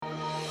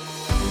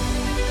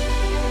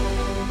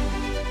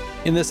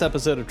In this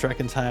episode of Trek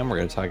in Time, we're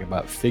going to talk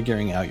about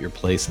figuring out your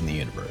place in the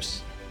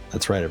universe.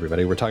 That's right,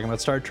 everybody. We're talking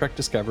about Star Trek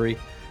Discovery,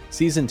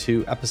 Season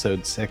 2,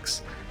 Episode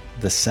 6,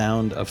 The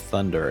Sound of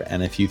Thunder.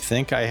 And if you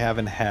think I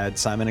haven't had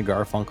Simon and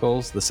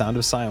Garfunkel's The Sound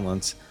of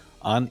Silence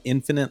on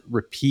infinite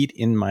repeat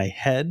in my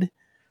head,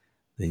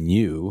 then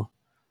you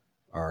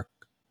are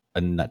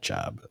a nut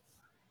job.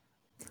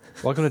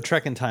 Welcome to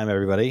Trek in Time,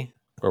 everybody,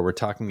 where we're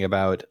talking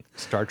about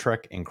Star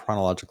Trek in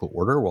chronological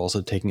order. We're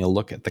also taking a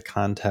look at the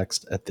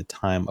context at the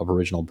time of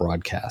original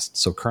broadcast.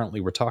 So currently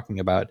we're talking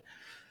about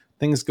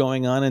things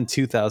going on in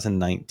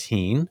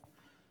 2019.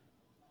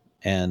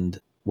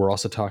 And we're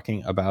also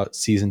talking about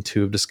Season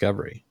 2 of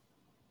Discovery.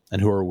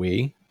 And who are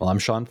we? Well, I'm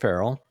Sean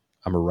Farrell.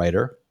 I'm a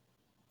writer.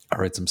 I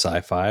write some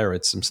sci-fi. I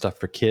write some stuff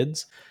for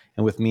kids.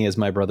 And with me is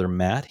my brother,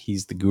 Matt.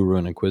 He's the guru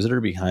and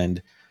inquisitor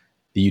behind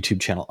the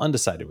YouTube channel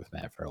Undecided with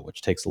Matt Farrell,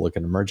 which takes a look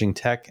at emerging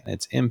tech and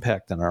its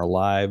impact on our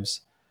lives.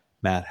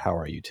 Matt, how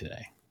are you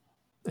today?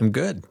 I'm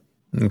good.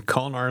 I'm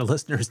calling our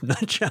listeners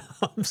nut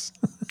jobs.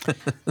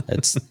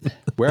 That's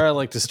where I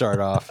like to start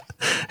off.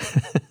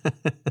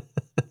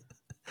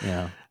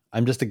 Yeah,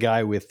 I'm just a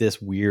guy with this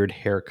weird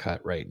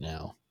haircut right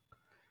now.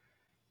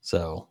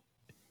 So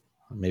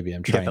maybe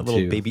I'm trying that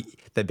little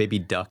to... baby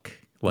duck.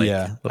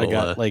 Yeah, I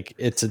got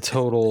it's a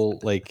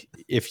total,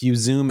 if you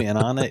zoom in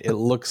on it, it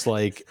looks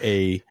like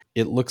a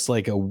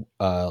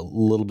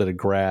little bit of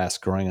grass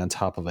growing on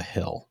top of a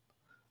hill,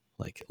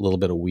 like a little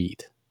bit of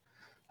wheat.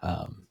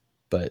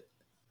 But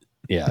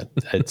yeah,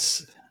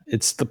 it's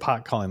the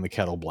pot calling the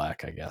kettle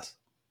black, I guess.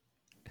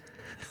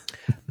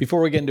 Before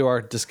we get into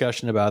our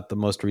discussion about the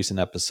most recent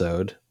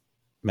episode,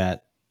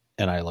 Matt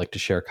and I like to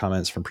share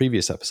comments from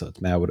previous episodes.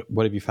 Matt,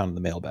 what have you found in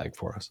the mailbag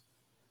for us?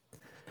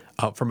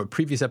 From a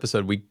previous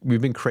episode,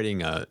 we've been creating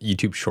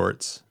YouTube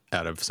shorts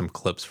out of some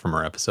clips from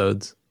our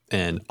episodes.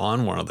 And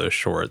on one of those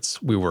shorts,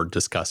 we were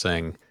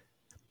discussing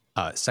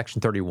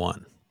Section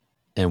 31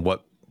 and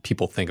what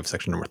people think of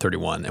Section number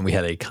 31. And we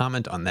had a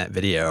comment on that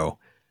video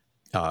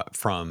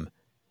from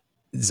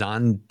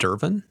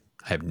Zondervan.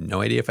 I have no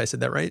idea if I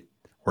said that right.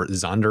 Or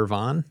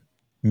Zondervan.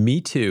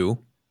 Me too.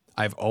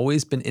 I've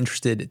always been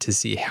interested to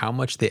see how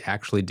much they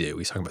actually do.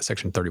 He's talking about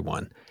Section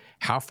 31.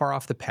 How far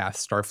off the path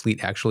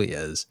Starfleet actually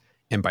is.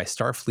 And by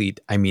Starfleet,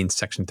 I mean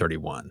Section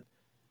 31.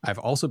 I've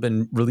also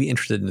been really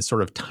interested in a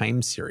sort of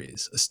time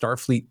series, a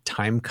Starfleet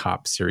time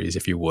cop series,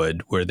 if you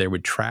would, where they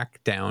would track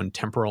down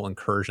temporal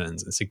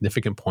incursions and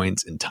significant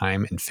points in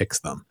time and fix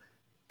them.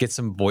 Get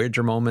some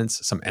Voyager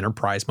moments, some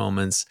Enterprise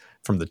moments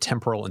from the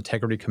Temporal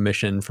Integrity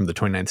Commission from the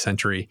 29th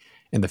century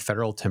and the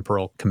Federal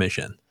Temporal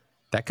Commission.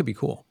 That could be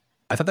cool.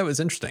 I thought that was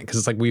interesting because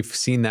it's like we've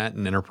seen that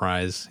in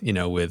Enterprise,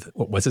 with,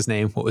 what's his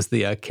name? What was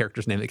the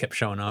character's name that kept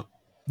showing up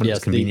when it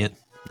was convenient?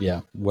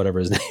 Yeah, whatever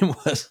his name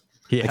was.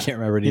 Yeah. I can't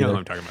remember it either. You know what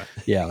I'm talking about.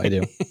 Yeah, I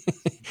do.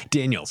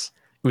 Daniels.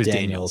 It was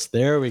Daniels.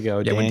 There we go.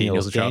 Yeah,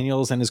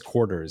 Daniels and his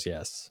quarters,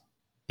 yes.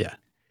 Yeah.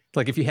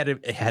 Like if you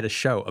had a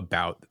show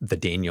about the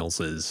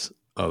Danielses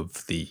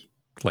of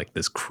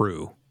this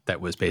crew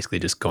that was basically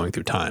just going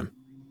through time.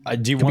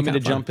 Do you want me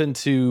to jump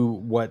into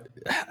what...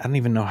 I don't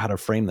even know how to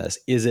frame this.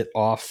 Is it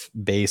off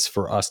base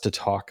for us to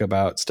talk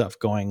about stuff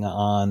going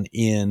on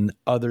in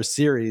other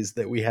series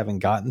that we haven't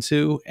gotten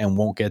to and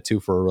won't get to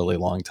for a really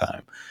long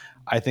time?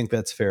 I think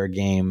that's fair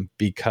game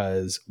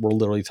because we're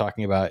literally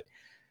talking about...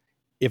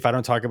 If I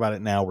don't talk about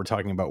it now, we're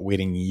talking about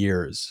waiting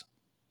years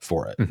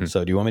for it. Mm-hmm.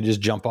 So do you want me to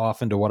just jump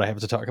off into what I have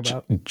to talk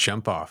about?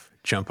 Jump off.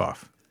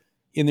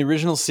 In the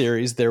original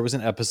series, there was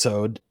an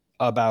episode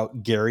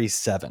about Gary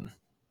 7.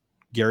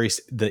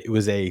 It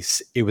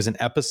was an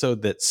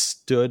episode that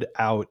stood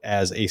out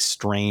as a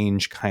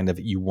strange kind of...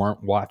 You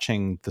weren't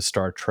watching the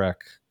Star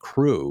Trek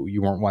crew.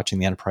 You weren't watching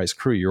the Enterprise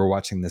crew. You were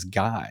watching this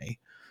guy,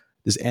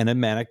 this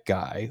enigmatic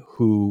guy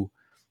who,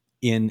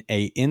 in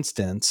a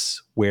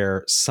instance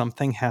where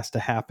something has to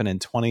happen in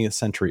 20th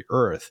century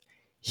Earth,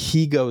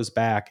 he goes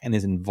back and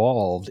is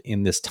involved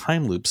in this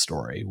time loop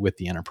story with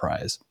the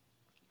Enterprise.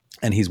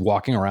 And he's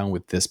walking around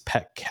with this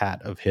pet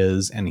cat of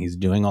his, and he's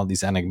doing all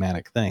these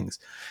enigmatic things.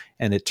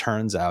 And it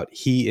turns out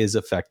he is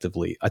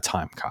effectively a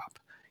time cop.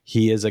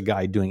 He is a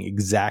guy doing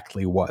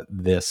exactly what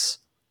this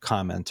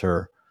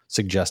commenter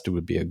suggested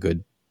would be a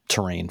good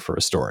terrain for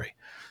a story.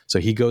 So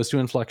he goes to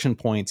inflection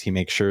points. He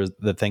makes sure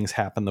that things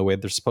happen the way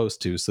they're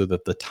supposed to so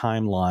that the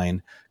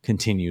timeline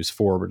continues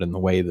forward in the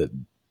way that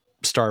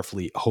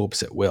Starfleet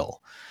hopes it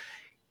will.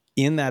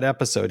 In that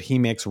episode, he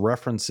makes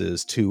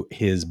references to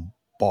his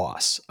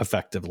boss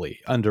effectively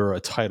under a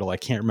title. I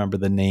can't remember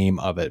the name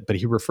of it, but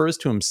he refers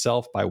to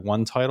himself by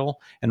one title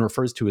and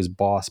refers to his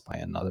boss by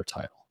another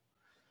title.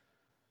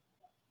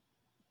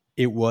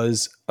 It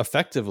was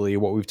effectively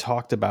what we've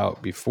talked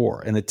about before,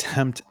 an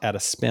attempt at a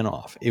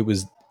spinoff. It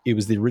was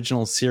the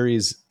original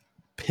series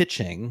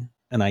pitching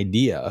an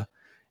idea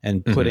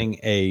and putting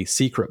a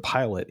secret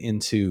pilot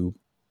into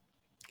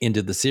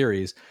the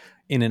series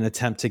in an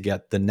attempt to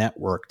get the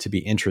network to be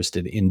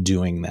interested in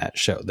doing that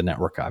show. The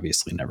network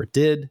obviously never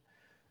did.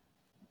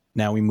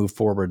 Now we move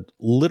forward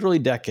literally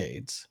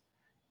decades.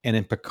 And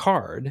in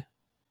Picard,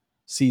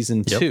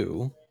 season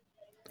 2,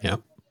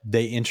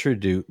 they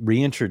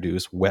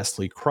reintroduce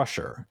Wesley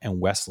Crusher. And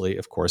Wesley,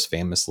 of course,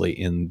 famously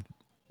in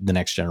The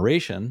Next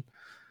Generation,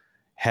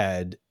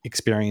 had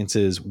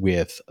experiences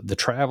with the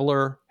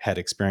Traveler, had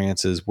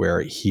experiences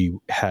where he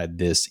had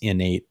this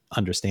innate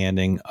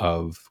understanding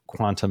of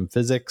quantum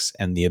physics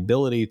and the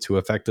ability to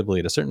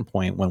effectively, at a certain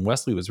point, when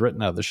Wesley was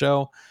written out of the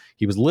show,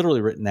 he was literally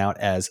written out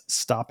as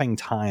stopping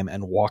time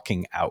and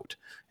walking out.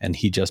 And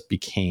he just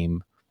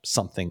became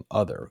something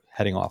other,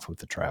 heading off with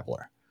the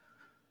Traveler.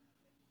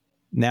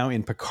 Now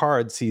in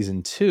Picard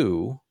season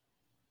 2,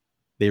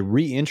 they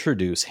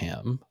reintroduce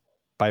him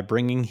by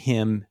bringing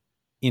him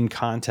in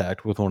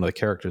contact with one of the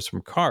characters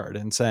from Picard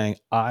and saying,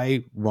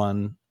 I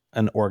run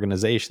an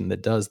organization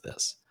that does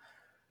this.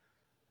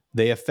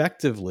 They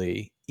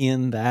effectively,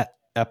 in that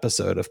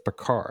episode of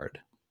Picard,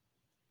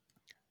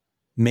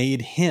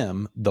 made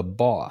him the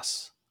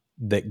boss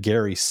that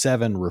Gary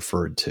Seven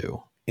referred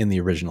to in the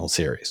original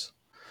series.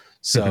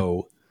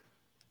 So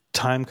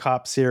Time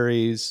Cop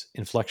series,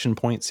 Inflection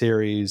Point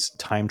series,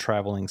 time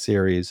traveling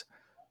series,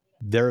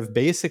 there have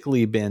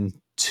basically been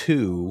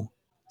 2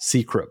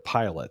 secret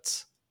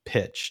pilots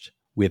pitched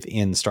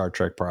within Star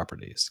Trek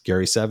properties.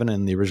 Gary Seven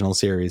in the original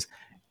series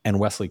and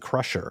Wesley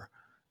Crusher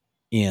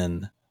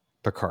in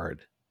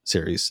Picard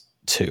series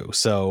 2.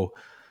 So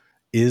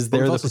is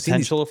there the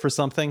potential for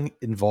something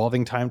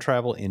involving time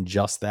travel in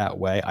just that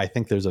way? I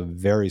think there's a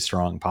very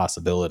strong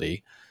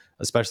possibility,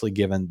 especially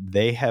given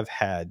they have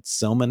had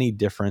so many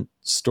different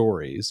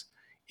stories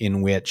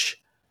in which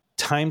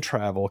time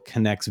travel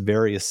connects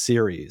various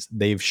series.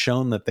 They've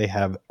shown that they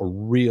have a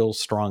real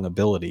strong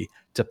ability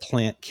to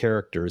plant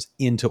characters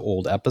into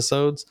old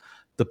episodes.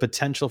 The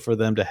potential for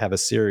them to have a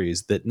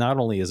series that not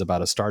only is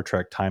about a Star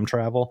Trek time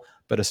travel,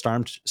 but a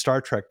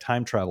Star Trek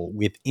time travel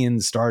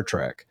within Star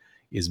Trek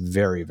is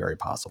very, very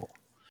possible.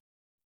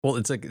 Well,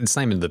 it's like, it's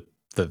not even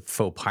the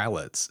faux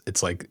pilots.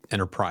 It's like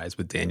Enterprise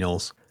with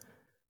Daniels.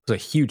 It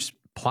was a huge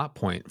plot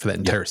point for that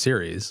entire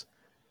series.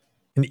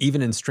 And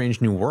even in Strange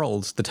New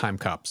Worlds, the time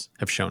cops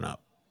have shown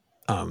up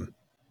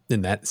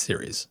in that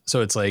series.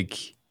 So it's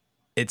like,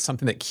 it's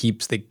something that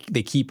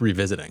they keep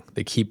revisiting.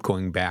 They keep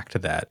going back to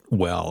that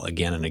well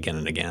again and again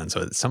and again.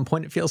 So at some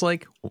point it feels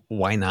like,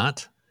 why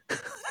not?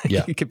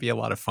 Yeah. It could be a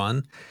lot of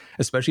fun,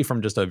 especially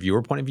from just a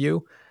viewer point of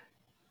view.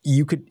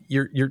 You could,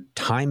 your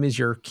time is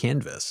your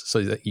canvas.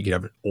 So that you could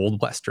have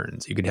old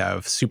Westerns, you could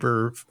have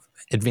super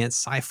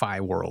advanced sci-fi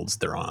worlds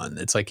they're on.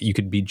 It's like you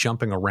could be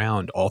jumping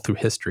around all through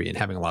history and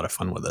having a lot of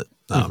fun with it.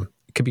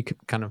 It could be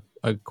kind of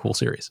a cool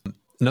series.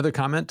 Another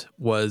comment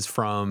was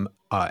from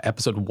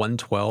episode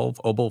 112,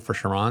 Obel for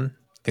Charon. I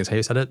think that's how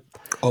you said it.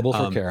 Obel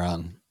for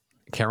Charon.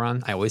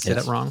 Charon. I always say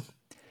that wrong.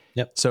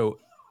 Yep. So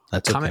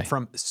that's comment okay.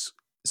 from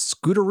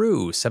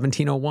Scooteroo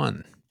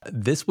 1701.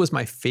 This was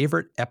my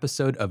favorite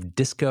episode of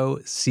Disco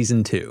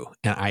season 2.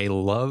 And I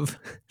love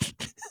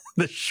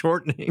the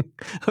shortening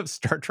of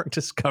Star Trek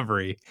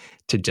Discovery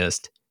to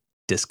just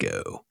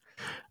Disco.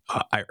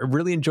 I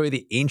really enjoy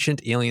the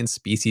ancient alien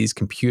species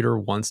computer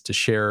wants to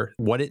share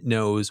what it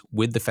knows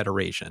with the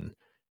Federation,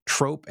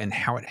 trope, and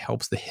how it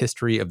helps the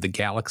history of the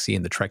galaxy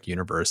and the Trek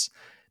universe.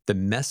 The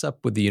mess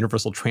up with the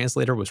Universal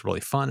Translator was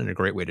really fun and a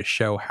great way to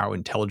show how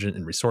intelligent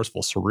and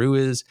resourceful Saru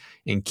is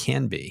and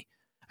can be.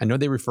 I know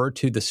they refer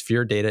to the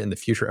sphere data in the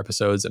future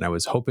episodes, and I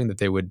was hoping that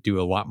they would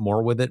do a lot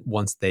more with it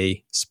once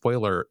they,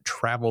 spoiler,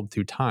 traveled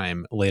through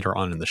time later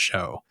on in the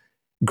show.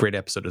 Great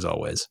episode as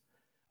always.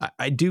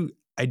 I do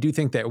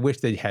think that I wish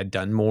they had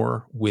done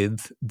more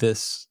with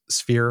this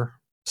sphere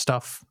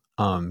stuff,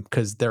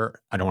 because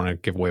I don't want to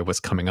give away what's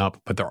coming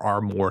up, but there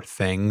are more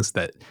things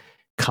that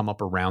come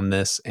up around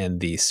this and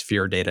the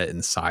sphere data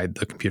inside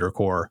the computer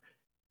core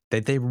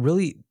that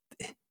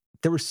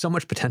there was so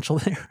much potential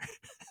there.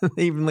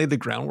 They even laid the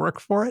groundwork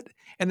for it,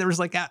 and there was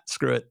like,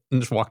 screw it,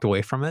 and just walked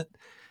away from it,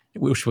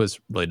 which was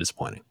really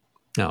disappointing.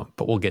 No,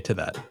 but we'll get to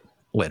that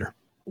later.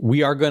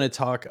 We are going to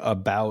talk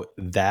about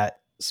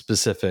that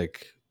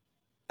specific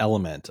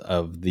element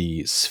of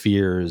the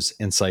sphere's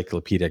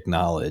encyclopedic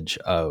knowledge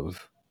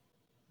of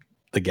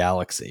the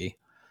galaxy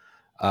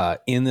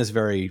in this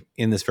very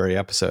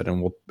episode,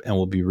 and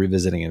we'll be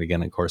revisiting it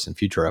again, of course, in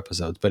future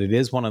episodes. But it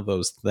is one of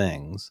those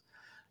things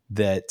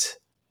that,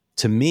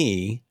 to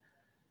me,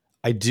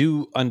 I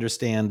do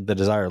understand the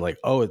desire, like,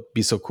 oh, it'd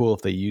be so cool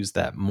if they used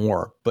that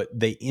more. But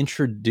they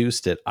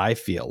introduced it, I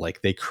feel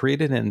like they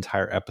created an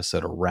entire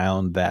episode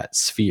around that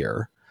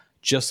sphere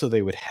just so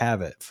they would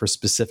have it for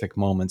specific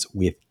moments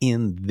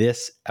within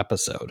this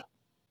episode.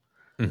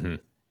 Mm-hmm.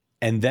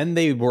 And then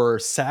they were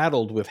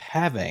saddled with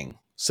having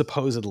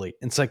supposedly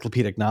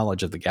encyclopedic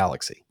knowledge of the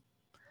galaxy.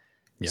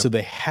 Yep. So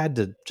they had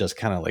to just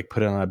kind of like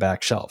put it on a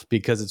back shelf,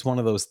 because it's one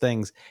of those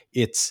things.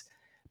 It's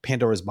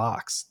Pandora's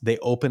box. They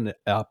open it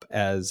up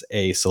as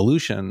a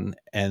solution,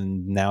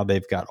 and now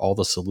they've got all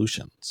the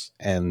solutions,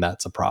 and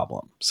that's a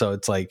problem. So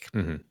it's like,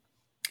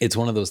 It's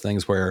one of those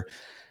things where,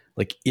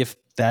 like, if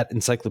that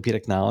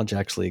encyclopedic knowledge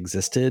actually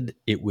existed,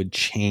 it would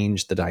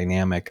change the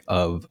dynamic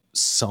of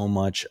so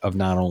much of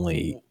not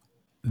only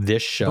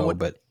this show,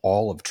 but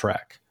all of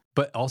Trek.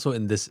 But also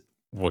in this,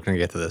 we're going to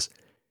get to this.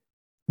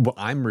 what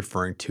I'm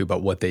referring to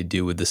about what they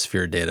do with the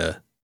sphere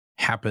data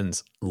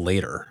happens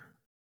later,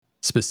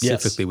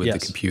 specifically with the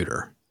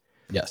computer.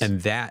 Yes.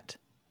 And that,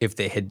 if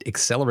they had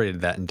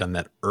accelerated that and done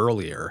that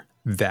earlier,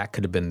 that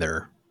could have been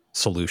their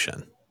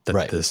solution.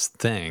 That this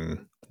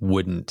thing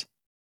wouldn't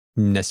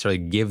necessarily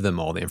give them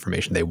all the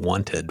information they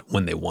wanted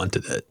when they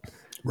wanted it.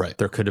 Right.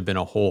 There could have been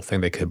a whole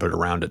thing they could put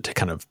around it to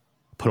kind of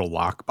put a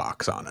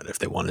lockbox on it if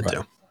they wanted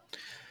to.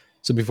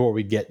 So before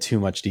we get too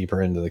much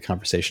deeper into the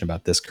conversation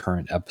about this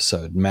current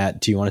episode, Matt,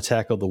 do you want to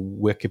tackle the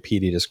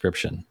Wikipedia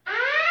description?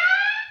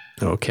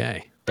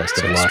 Okay. Best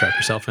of luck. Strap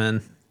yourself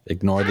in.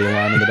 Ignore the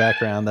alarm in the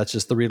background. That's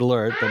just the read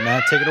alert. But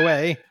Matt, take it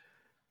away.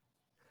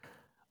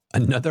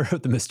 Another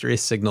of the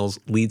mysterious signals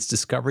leads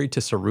Discovery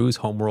to Saru's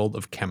homeworld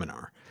of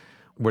Keminar,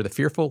 where the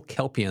fearful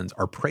Kelpians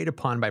are preyed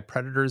upon by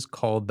predators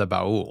called the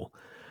Ba'ul,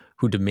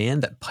 who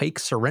demand that Pike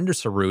surrender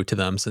Saru to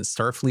them since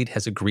Starfleet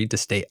has agreed to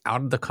stay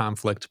out of the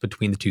conflict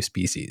between the two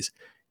species.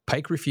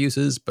 Pike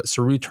refuses, but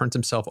Saru turns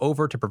himself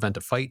over to prevent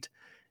a fight.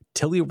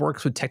 Tilly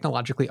works with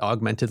technologically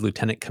augmented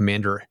Lieutenant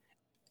Commander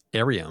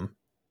Arium.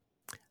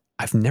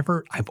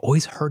 I've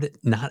always heard it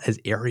not as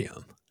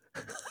Arium.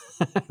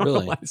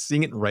 Really? I was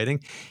seeing it in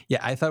writing. Yeah,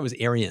 I thought it was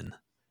Arian.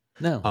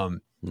 No.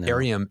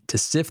 Arium to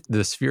sift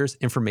the sphere's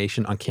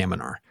information on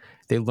Kaminar.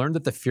 They learned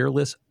that the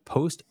fearless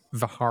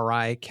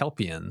post-Vihari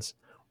Kelpians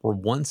were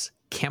once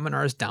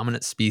Kaminar's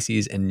dominant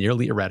species and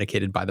nearly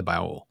eradicated by the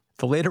Ba'ul.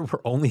 The latter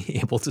were only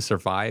able to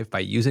survive by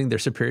using their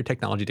superior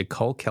technology to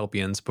cull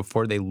Kelpians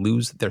before they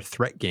lose their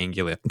threat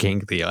ganglia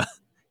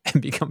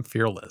and become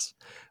fearless.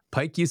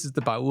 Pike uses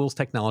the Ba'ul's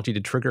technology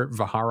to trigger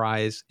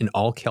Viharis in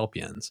all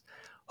Kelpians,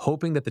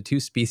 hoping that the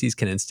two species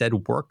can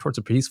instead work towards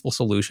a peaceful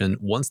solution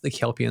once the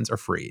Kelpians are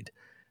freed.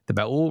 The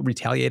Ba'ul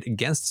retaliate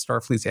against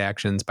Starfleet's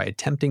actions by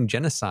attempting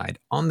genocide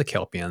on the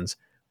Kelpians,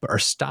 but are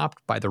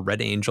stopped by the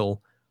Red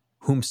Angel,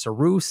 whom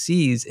Saru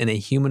sees in a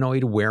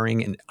humanoid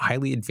wearing a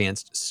highly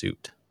advanced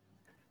suit.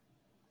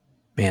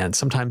 Man,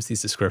 sometimes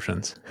these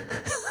descriptions,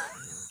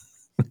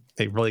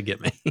 they really get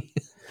me.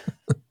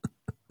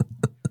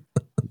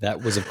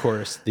 That was, of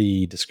course,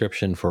 the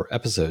description for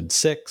episode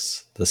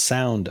 6, The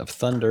Sound of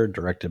Thunder,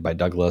 directed by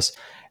Douglas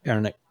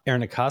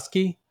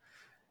Aronofsky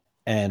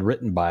and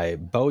written by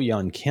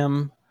Bo-Yeon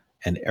Kim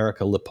and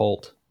Erica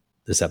Lippolt.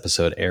 This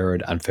episode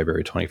aired on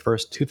February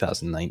 21st,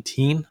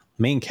 2019.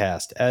 Main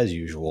cast, as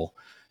usual,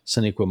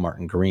 Sonequa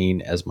Martin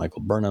Green as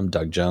Michael Burnham,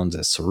 Doug Jones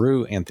as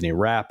Saru, Anthony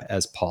Rapp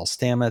as Paul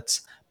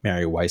Stamets,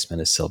 Mary Weissman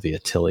as Sylvia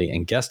Tilly,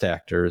 and guest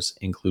actors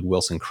include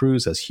Wilson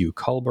Cruz as Hugh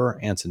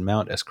Culber, Anson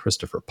Mount as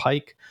Christopher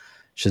Pike,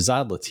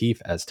 Shazad Latif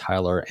as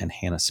Tyler, and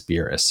Hannah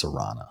Spear as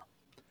Sarana.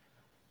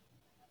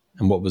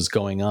 And what was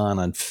going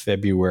on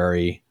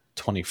February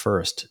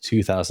 21st,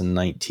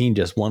 2019,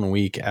 just 1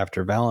 week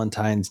after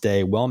Valentine's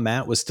Day? Well,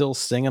 Matt was still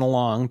singing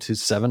along to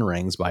Seven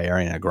Rings by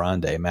Ariana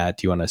Grande. Matt,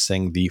 do you want to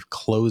sing the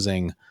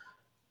closing?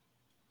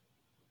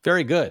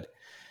 Very good.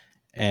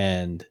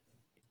 And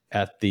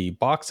at the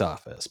box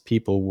office,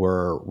 people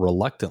were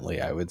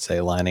reluctantly, I would say,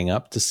 lining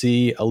up to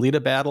see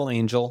Alita Battle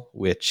Angel,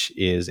 which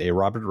is a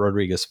Robert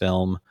Rodriguez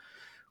film,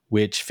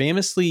 which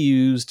famously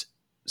used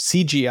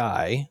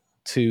CGI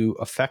to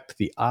affect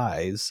the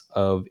eyes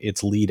of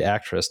its lead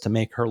actress to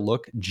make her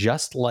look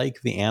just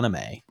like the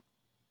anime.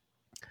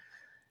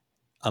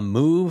 A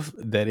move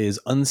that is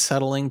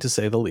unsettling, to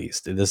say the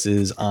least. This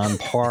is on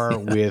par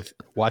with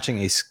watching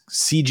a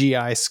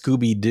CGI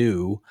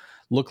Scooby-Doo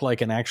look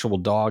like an actual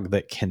dog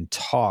that can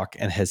talk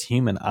and has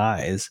human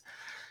eyes.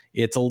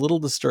 It's a little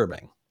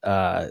disturbing.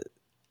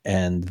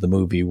 And the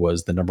movie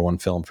was the number one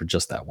film for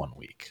just that 1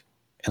 week.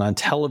 And on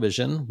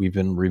television, we've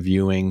been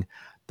reviewing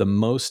the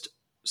most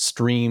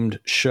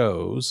streamed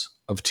shows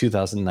of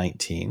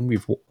 2019.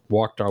 We've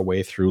walked our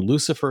way through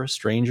Lucifer,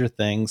 Stranger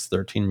Things,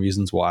 13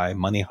 Reasons Why,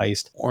 Money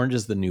Heist, Orange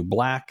is the New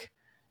Black,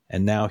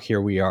 and now here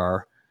we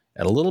are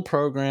at a little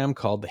program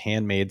called The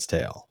Handmaid's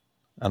Tale.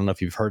 I don't know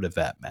if you've heard of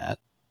that, Matt.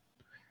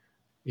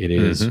 It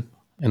is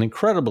an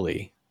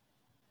incredibly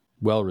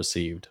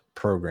well-received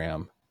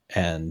program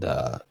and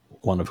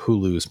one of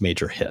Hulu's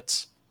major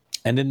hits.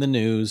 And in the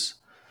news,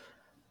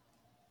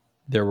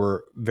 there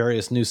were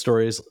various news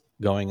stories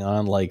going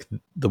on, like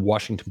the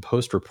Washington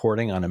Post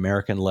reporting on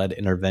American-led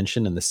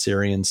intervention in the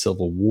Syrian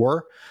civil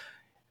war,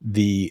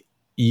 the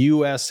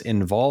U.S.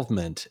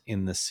 involvement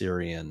in the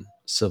Syrian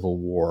civil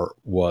war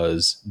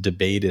was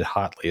debated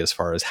hotly as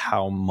far as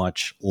how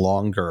much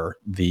longer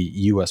the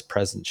U.S.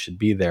 presence should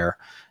be there.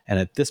 And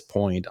at this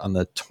point, on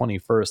the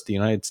 21st, the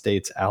United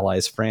States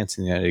allies, France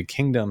and the United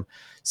Kingdom,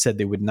 said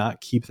they would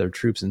not keep their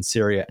troops in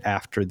Syria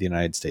after the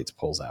United States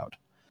pulls out.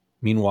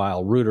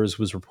 Meanwhile, Reuters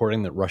was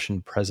reporting that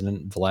Russian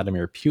President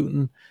Vladimir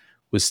Putin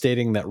was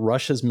stating that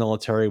Russia's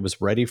military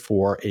was ready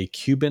for a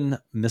Cuban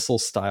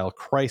Missile-style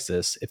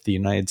crisis if the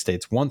United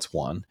States wants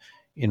one,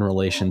 in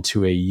relation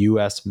to a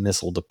U.S.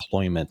 missile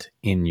deployment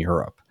in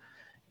Europe.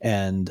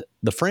 And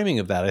the framing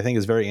of that, I think,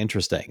 is very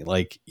interesting.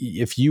 Like,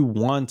 if you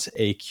want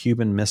a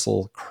Cuban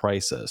Missile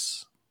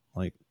crisis,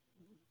 like,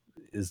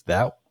 is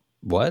that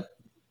what?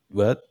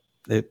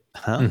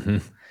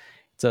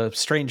 It's a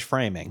strange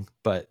framing,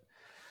 but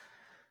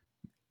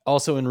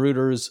Also in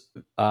Reuters,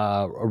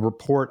 a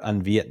report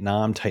on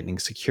Vietnam tightening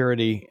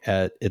security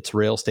at its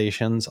rail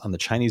stations on the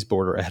Chinese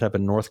border ahead of a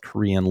North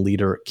Korean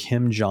leader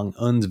Kim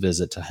Jong-un's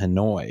visit to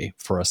Hanoi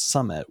for a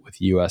summit with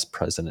U.S.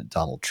 President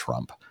Donald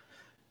Trump.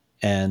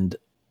 And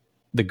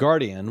The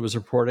Guardian was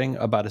reporting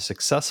about a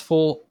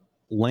successful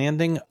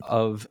landing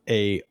of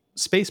a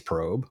space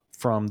probe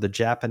from the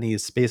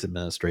Japanese Space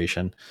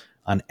Administration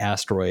on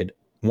asteroid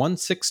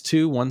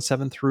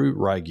 16217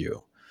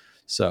 Ryugu.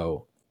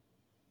 So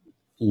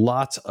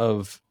lots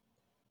of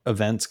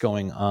events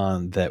going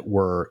on that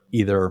were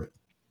either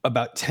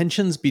about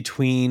tensions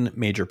between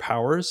major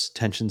powers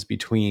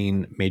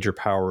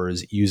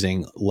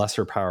using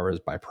lesser powers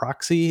by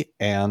proxy,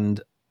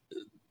 and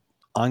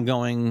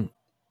ongoing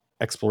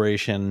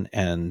exploration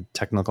and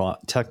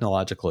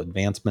technological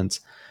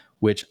advancements,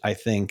 which I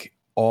think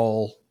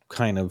all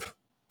kind of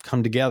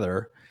come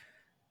together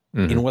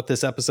in what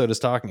this episode is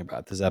talking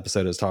about. This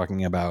episode is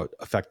talking about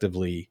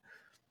effectively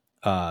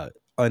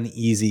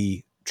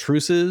uneasy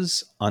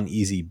truces,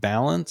 uneasy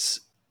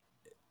balance,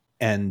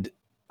 and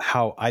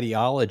how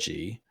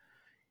ideology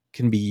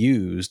can be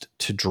used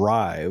to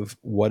drive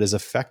what is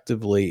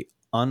effectively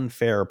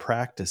unfair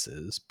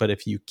practices. But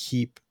if you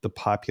keep the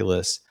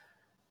populace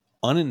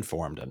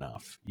uninformed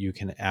enough, you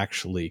can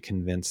actually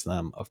convince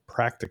them of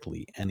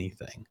practically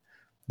anything.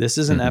 This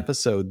is an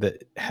episode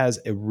that has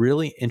a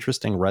really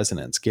interesting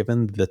resonance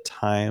given the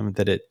time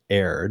that it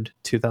aired,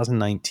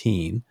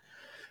 2019,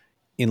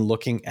 in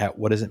looking at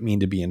what does it mean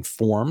to be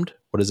informed,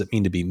 what does it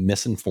mean to be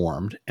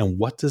misinformed, and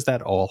what does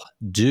that all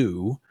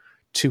do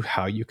to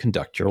how you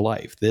conduct your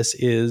life. This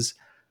is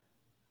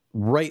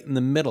right in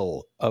the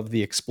middle of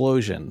the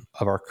explosion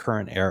of our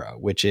current era,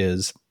 which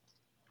is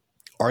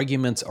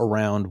arguments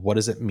around what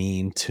does it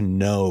mean to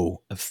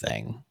know a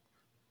thing.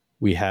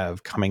 We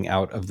have, coming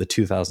out of the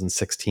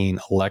 2016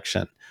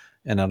 election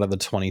and out of the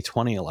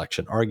 2020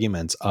 election,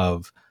 arguments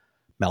of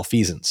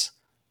malfeasance,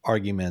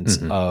 arguments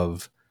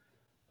of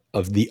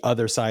the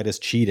other side is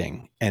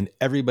cheating, and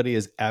everybody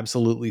is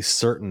absolutely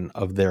certain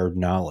of their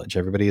knowledge.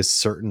 Everybody is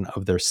certain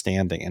of their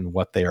standing and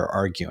what they are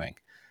arguing.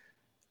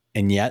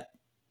 And yet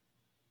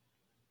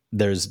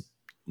there's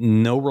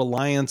no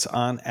reliance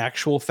on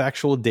actual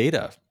factual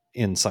data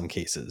in some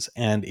cases.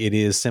 And it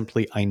is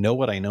simply, I know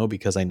what I know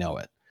because I know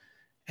it.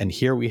 And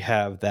here we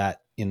have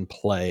that in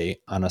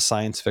play on a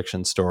science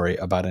fiction story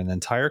about an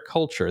entire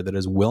culture that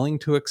is willing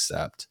to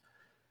accept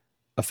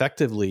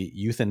effectively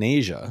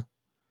euthanasia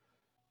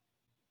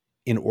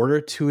in order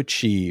to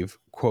achieve,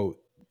 quote,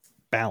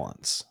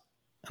 balance.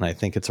 And I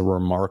think it's a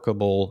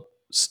remarkable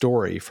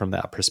story from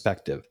that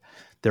perspective.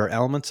 There are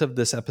elements of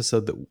this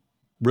episode that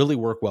really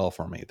work well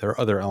for me. There are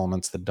other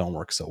elements that don't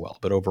work so well.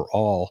 But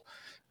overall,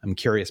 I'm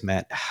curious,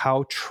 Matt,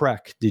 how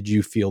Trek did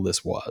you feel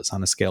this was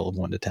on a scale of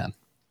 1 to 10?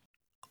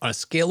 On a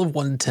scale of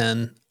 1 to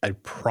 10,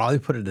 I'd probably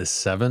put it as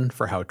 7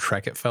 for how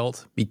Trek it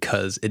felt,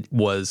 because it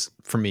was,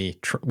 for me,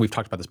 we've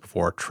talked about this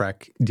before,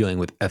 Trek dealing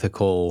with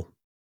ethical,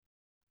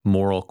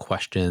 moral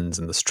questions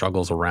and the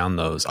struggles around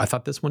those. I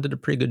thought this one did a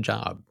pretty good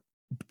job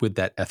with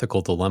that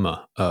ethical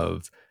dilemma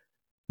of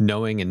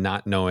knowing and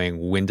not knowing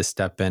when to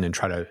step in and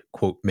try to,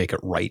 quote, make it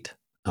right.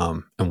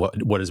 And what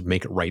does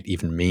make it right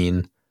even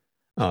mean?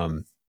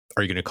 Are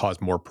you going to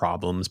cause more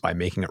problems by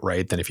making it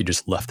right than if you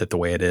just left it the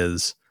way it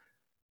is?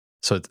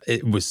 So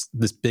it was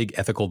this big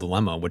ethical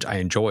dilemma, which I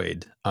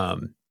enjoyed.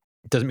 It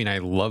doesn't mean I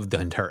loved the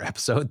entire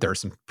episode. There are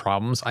some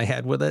problems I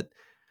had with it,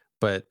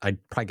 but I'd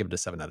probably give it a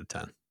 7 out of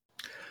 10.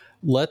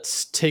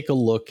 Let's take a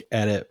look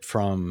at it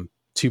from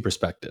two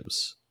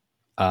perspectives.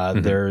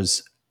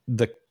 There's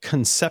the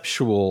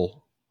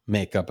conceptual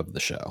makeup of the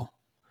show,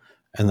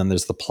 and then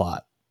there's the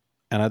plot.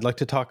 And I'd like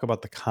to talk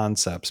about the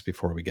concepts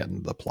before we get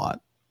into the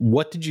plot.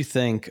 What did you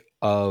think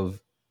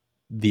of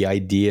the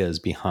ideas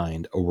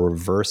behind a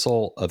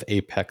reversal of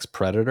apex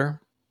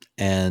predator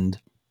and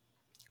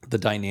the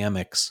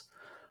dynamics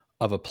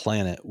of a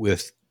planet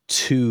with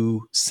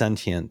two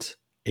sentient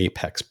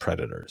apex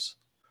predators?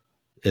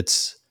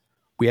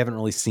 We haven't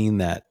really seen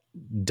that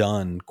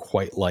done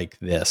quite like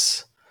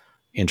this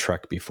in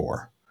Trek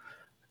before.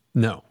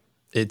 No,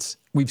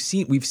 we've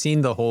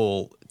seen the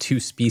whole two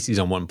species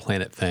on one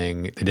planet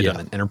thing. They did it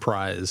on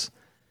Enterprise.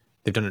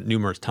 They've done it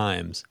numerous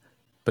times,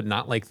 but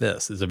not like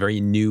this. It's a very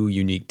new,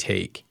 unique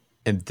take.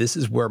 And this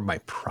is where my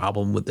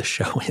problem with the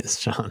show is,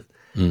 Sean,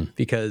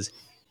 because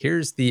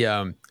here's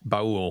the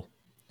Ba'ul,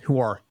 who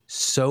are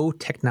so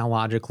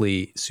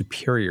technologically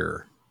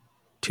superior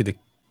to the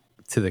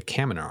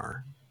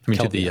Kaminar. I mean,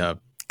 Kelpian. To the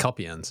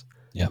Kelpians.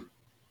 Yeah.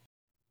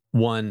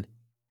 One,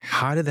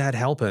 how did that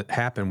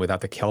happen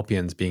without the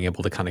Kelpians being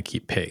able to kind of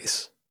keep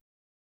pace?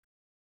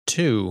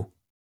 Two,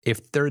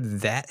 if they're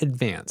that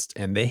advanced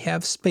and they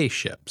have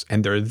spaceships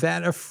and they're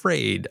that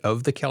afraid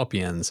of the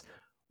Kelpians,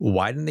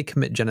 why didn't they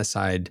commit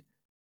genocide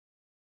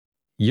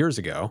years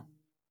ago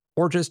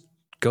or just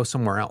go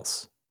somewhere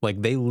else?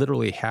 Like, they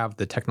literally have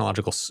the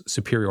technological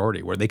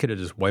superiority where they could have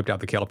just wiped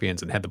out the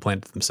Kelpians and had the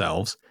planet to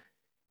themselves.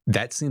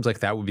 That seems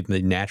like that would be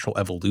the natural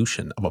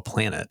evolution of a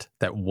planet,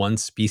 that one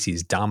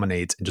species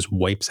dominates and just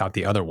wipes out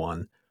the other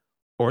one,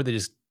 or they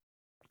just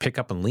pick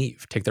up and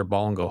leave, take their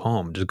ball and go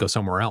home, just go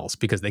somewhere else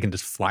because they can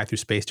just fly through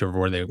space to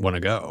where they want to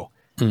go.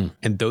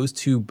 And those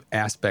two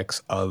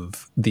aspects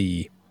of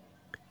the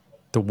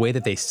way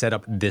that they set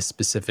up this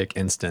specific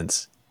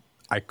instance,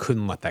 I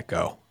couldn't let that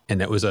go.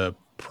 And that was a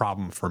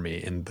problem for me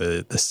in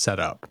the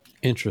setup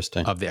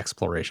of the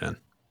exploration.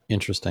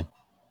 Interesting.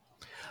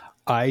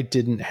 I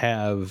didn't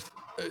have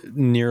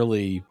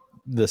nearly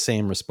the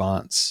same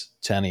response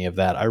to any of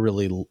that. I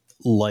really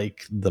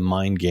like the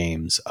mind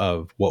games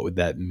of what would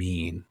that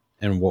mean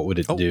and what would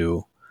it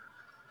do.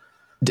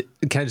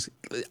 Can I just?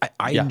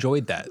 I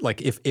enjoyed that.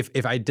 Like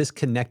if I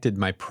disconnected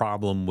my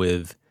problem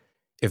with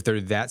if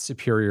they're that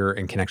superior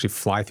and can actually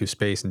fly through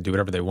space and do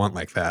whatever they want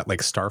like that, like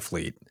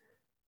Starfleet.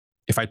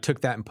 If I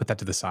took that and put that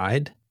to the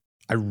side,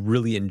 I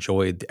really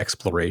enjoyed the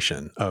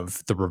exploration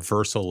of the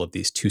reversal of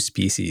these two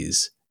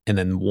species, and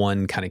then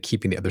one kind of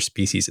keeping the other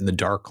species in the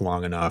dark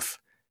long enough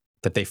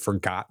that they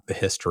forgot the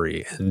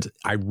history. And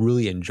I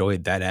really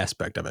enjoyed that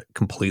aspect of it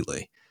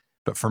completely.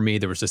 But for me,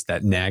 there was just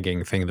that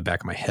nagging thing in the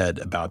back of my head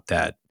about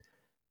that.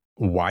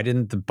 Why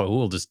didn't the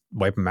Ba'ul just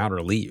wipe them out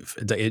or leave?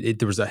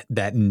 There was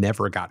that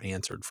never got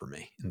answered for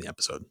me in the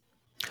episode.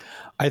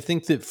 I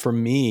think that for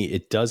me,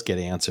 it does get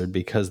answered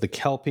because the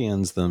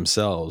Kelpians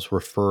themselves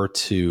refer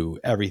to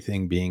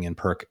everything being in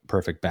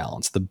perfect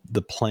balance.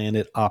 The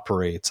planet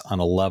operates on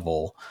a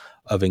level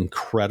of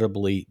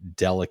incredibly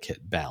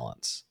delicate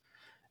balance,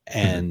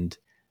 and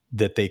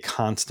that they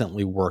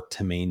constantly work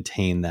to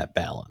maintain that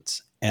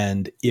balance.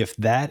 And if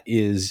that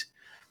is,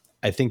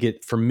 I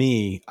think for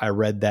me, I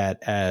read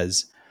that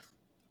as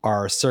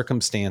our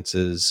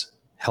circumstances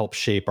help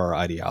shape our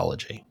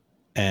ideology.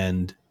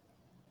 And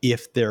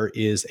if there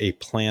is a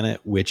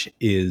planet which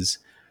is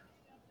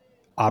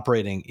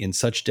operating in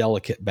such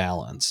delicate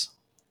balance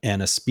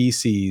and a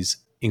species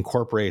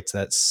incorporates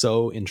that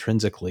so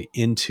intrinsically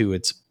into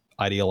its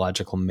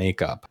ideological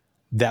makeup,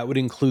 that would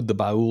include the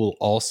Ba'ul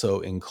also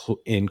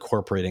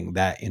incorporating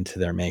that into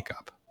their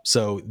makeup.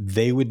 So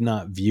they would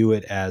not view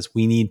it as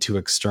we need to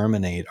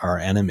exterminate our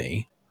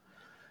enemy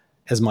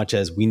as much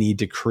as we need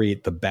to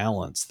create the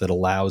balance that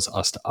allows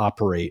us to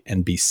operate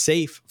and be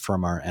safe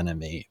from our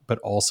enemy, but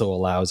also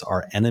allows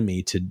our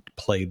enemy to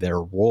play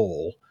their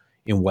role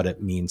in what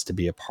it means to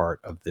be a part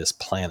of this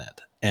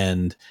planet.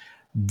 And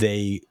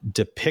they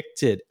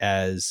depict it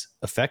as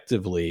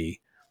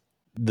effectively,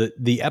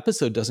 the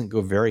episode doesn't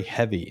go very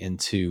heavy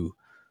into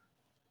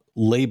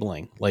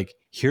labeling, like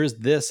here's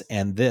this,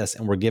 and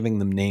we're giving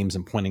them names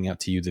and pointing out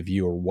to you, the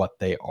viewer, what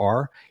they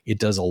are. It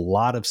does a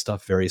lot of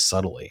stuff very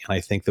subtly. And I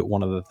think that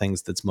one of the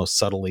things that's most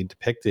subtly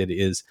depicted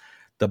is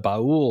the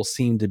Ba'ul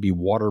seem to be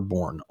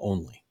waterborne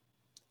only,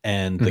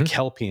 and the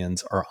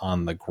Kelpians are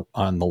on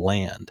the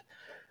land.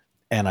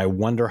 And I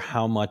wonder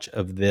how much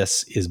of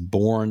this is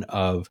born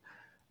of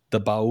the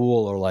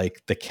Ba'ul, or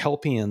like the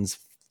Kelpians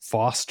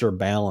foster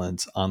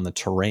balance on the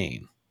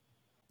terrain.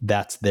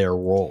 That's their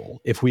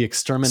role. If we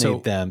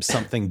exterminate them,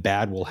 something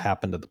bad will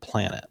happen to the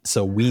planet.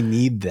 So we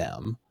need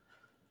them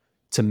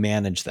to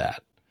manage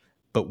that.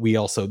 But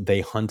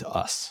they hunt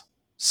us.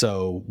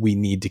 So we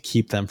need to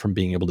keep them from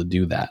being able to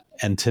do that.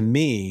 And to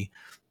me,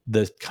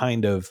 the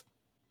kind of,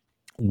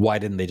 why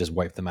didn't they just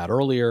wipe them out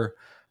earlier?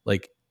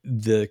 Like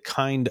the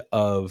kind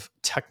of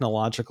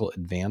technological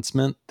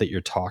advancement that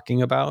you're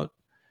talking about,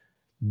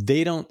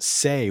 they don't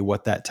say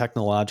what that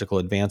technological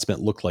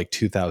advancement looked like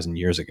 2,000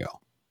 years ago.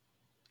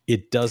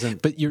 It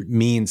doesn't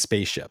mean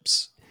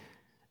spaceships.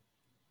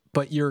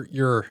 But you're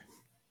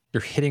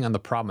hitting on the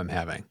problem I'm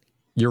having.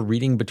 You're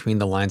reading between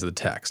the lines of the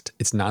text.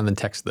 It's not in the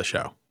text of the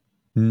show.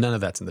 None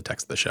of that's in the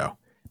text of the show.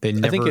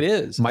 I think it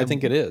is. I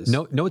think it is.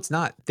 No, it's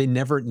not. They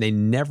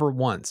never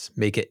once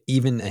make it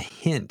even a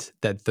hint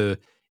that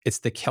it's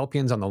the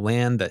Kelpians on the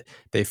land, that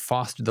they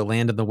fostered the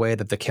land in the way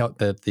that the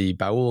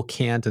Ba'ul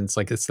can't. And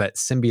it's that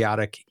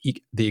symbiotic,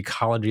 the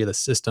ecology of the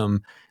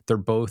system. They're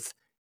both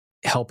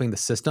helping the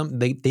system.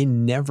 They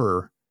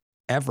never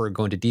ever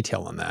go into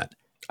detail on that.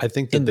 I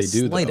think that they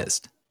do.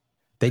 Slightest.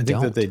 I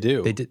think that they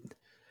do. They did.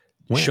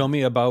 When? Show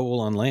me a Ba'ul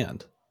on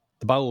land.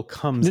 The Ba'ul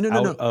comes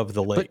out of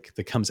the lake.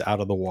 That comes out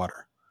of the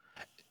water.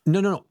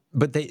 No.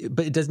 But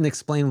it doesn't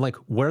explain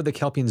what are the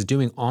Kelpians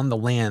doing on the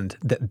land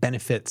that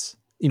benefits.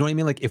 You know what I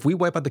mean? Like if we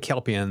wipe out the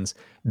Kelpians,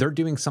 they're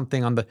doing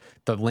something on the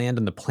land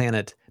and the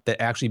planet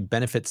that actually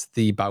benefits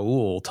the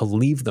Ba'ul to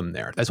leave them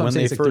there. That's what I'm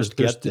saying. When they first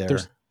get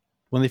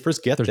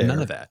there, there's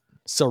none of that.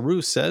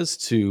 Saru says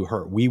to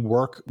her, we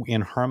work in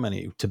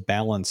harmony to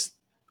balance.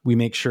 We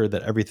make sure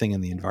that everything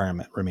in the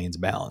environment remains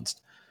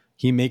balanced.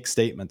 He makes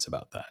statements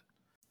about that.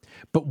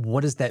 But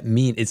what does that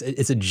mean? It's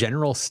a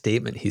general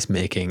statement he's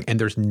making, and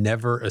there's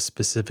never a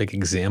specific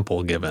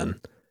example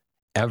given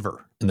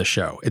ever in the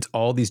show. It's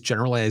all these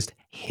generalized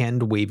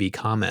hand-wavy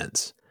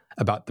comments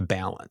about the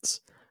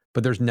balance,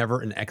 but there's never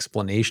an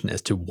explanation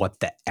as to what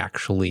that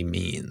actually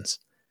means.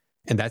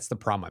 And that's the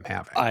problem I'm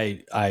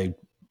having.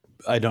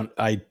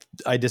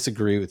 I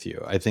disagree with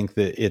you. I think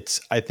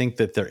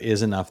that there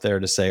is enough there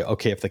to say,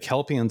 okay, if the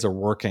Kelpians are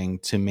working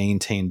to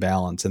maintain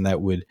balance, and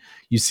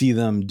you see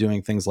them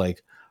doing things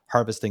like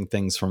harvesting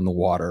things from the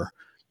water,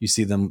 you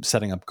see them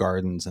setting up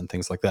gardens and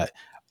things like that.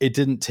 it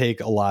didn't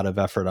take a lot of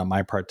effort on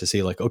my part to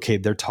see like, okay,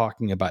 they're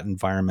talking about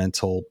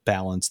environmental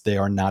balance. They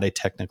are not a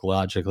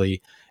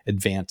technologically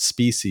advanced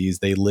species.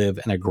 They live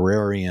an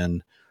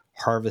agrarian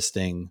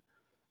harvesting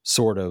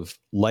sort of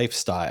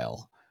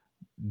lifestyle.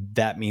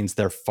 That means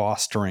they're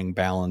fostering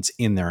balance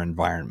in their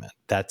environment.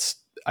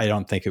 I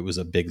don't think it was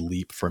a big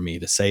leap for me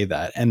to say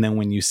that. And then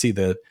when you see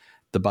the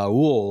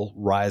Ba'ul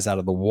rise out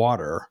of the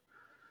water,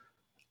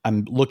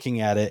 I'm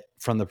looking at it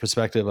from the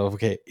perspective of,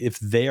 okay, if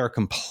they are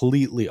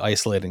completely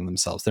isolating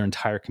themselves, their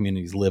entire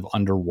communities live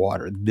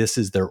underwater. This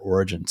is their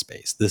origin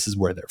space. This is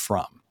where they're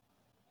from.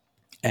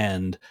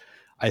 And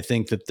I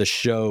think that the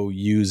show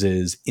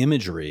uses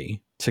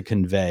imagery to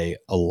convey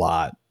a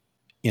lot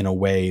in a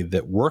way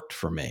that worked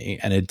for me.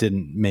 And it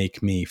didn't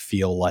make me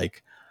feel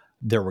like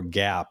there were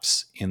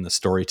gaps in the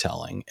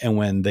storytelling. And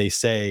when they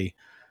say,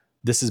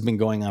 this has been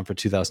going on for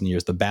 2,000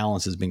 years. The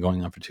balance has been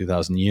going on for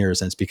 2,000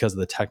 years. And it's because of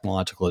the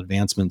technological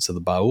advancements of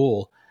the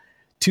Ba'ul.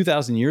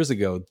 2,000 years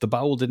ago, the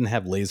Ba'ul didn't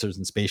have lasers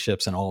and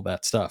spaceships and all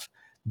that stuff.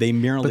 They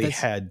merely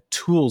had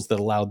tools that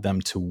allowed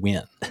them to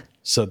win.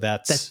 So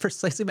that's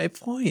precisely my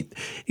point.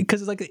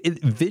 Because it's like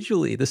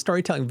visually, the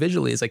storytelling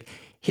visually is like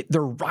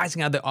they're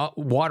rising out of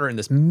the water in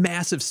this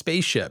massive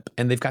spaceship,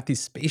 and they've got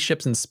these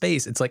spaceships in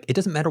space. It's like, it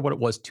doesn't matter what it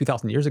was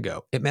 2,000 years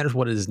ago. It matters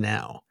what it is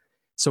now.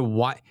 So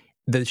why...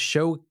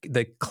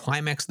 the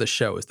climax of the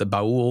show is the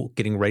Ba'ul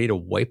getting ready to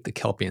wipe the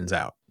Kelpians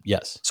out.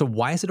 Yes. So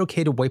why is it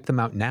okay to wipe them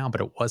out now,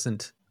 but it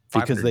wasn't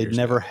 500 because they'd years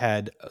never ago?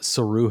 had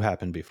Saru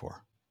happen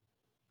before.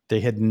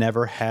 They had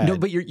never had. No,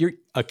 but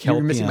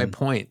you're missing my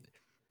point.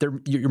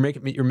 You're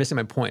missing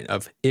my point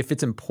of, if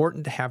it's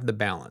important to have the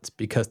balance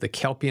because the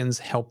Kelpians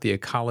help the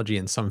ecology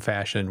in some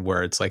fashion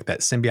where it's like that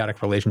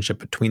symbiotic relationship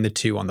between the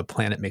two on the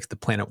planet makes the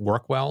planet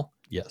work well.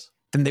 Yes.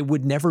 Then they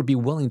would never be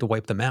willing to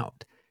wipe them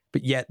out.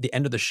 But yet, at the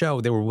end of the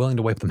show, they were willing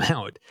to wipe them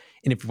out.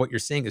 And if what you're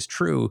saying is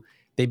true,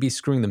 they'd be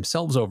screwing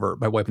themselves over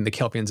by wiping the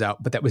Kelpians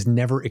out. But that was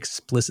never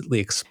explicitly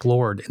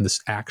explored in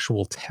this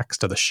actual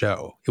text of the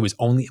show. It was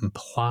only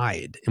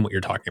implied in what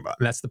you're talking about.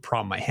 And that's the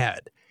problem I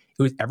had.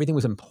 Everything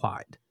was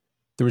implied.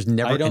 There was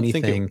never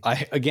anything.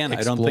 I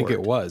don't think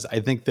it was.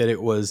 I think that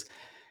it was.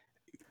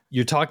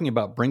 You're talking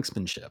about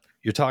brinksmanship.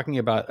 You're talking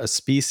about a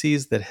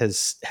species that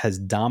has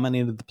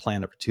dominated the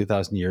planet for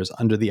 2,000 years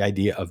under the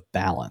idea of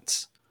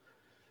balance.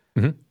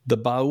 Mm-hmm. The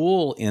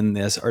Ba'ul in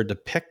this are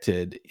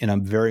depicted in a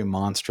very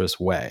monstrous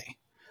way.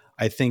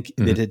 I think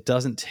that it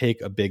doesn't take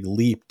a big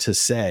leap to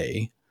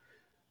say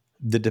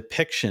the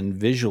depiction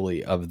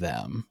visually of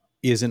them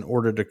is in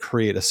order to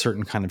create a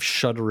certain kind of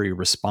shuddery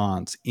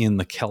response in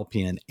the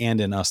Kelpian and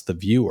in us, the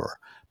viewer,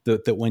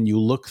 that when you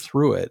look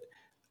through it,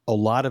 a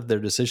lot of their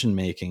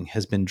decision-making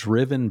has been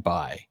driven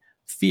by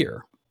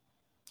fear.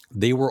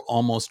 They were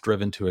almost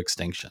driven to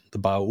extinction. The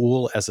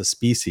Ba'ul as a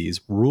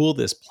species rule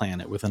this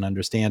planet with an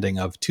understanding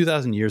of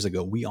 2,000 years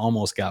ago, we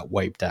almost got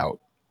wiped out.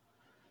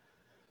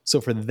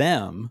 So for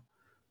them,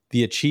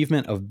 the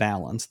achievement of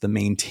balance, the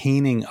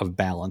maintaining of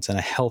balance in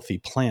a healthy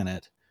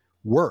planet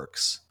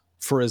works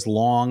for as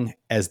long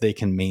as they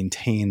can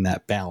maintain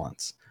that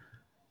balance.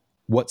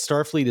 What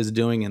Starfleet is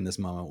doing in this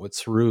moment, what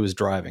Saru is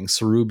driving,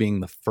 Saru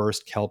being the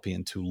first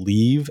Kelpian to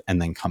leave and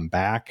then come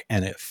back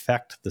and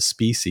affect the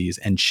species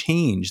and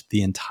change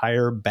the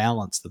entire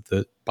balance that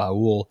the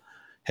Ba'ul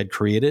had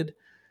created,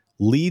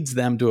 leads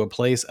them to a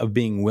place of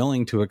being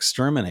willing to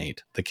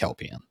exterminate the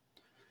Kelpian.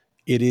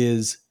 It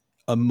is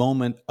a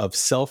moment of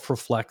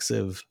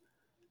self-reflexive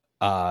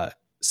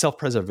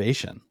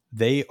self-preservation.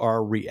 They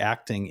are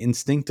reacting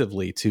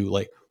instinctively to,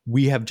 like,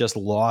 we have just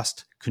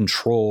lost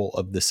control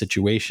of the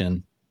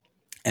situation.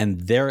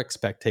 And their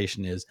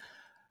expectation is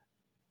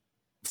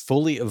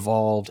fully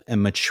evolved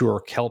and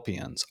mature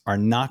Kelpians are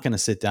not going to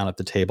sit down at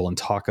the table and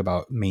talk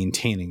about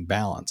maintaining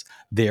balance.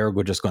 They are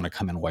just going to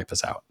come and wipe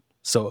us out.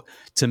 So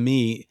to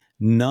me,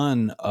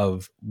 none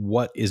of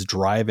what is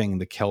driving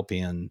the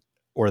Kelpian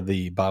or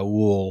the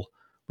Ba'ul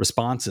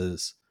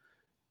responses,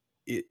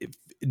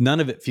 none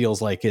of it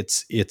feels like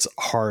it's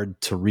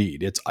hard to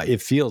read.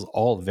 It feels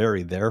all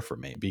very there for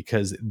me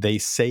because they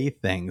say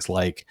things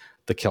like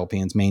the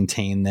Kelpians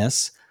maintain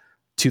this.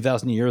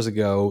 2,000 years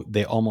ago,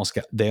 they almost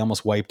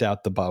wiped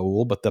out the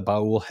Ba'ul, but the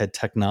Ba'ul had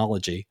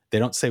technology. They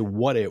don't say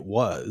what it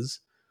was.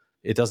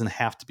 It doesn't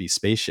have to be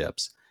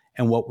spaceships.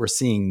 And what we're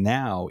seeing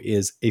now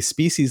is a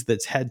species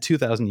that's had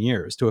 2,000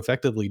 years to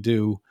effectively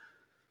do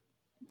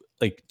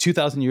like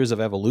 2,000 years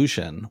of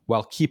evolution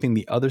while keeping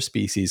the other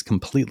species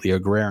completely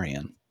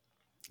agrarian.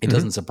 It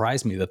doesn't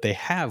surprise me that they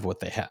have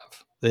what they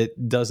have.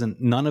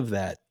 None of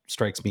that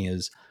strikes me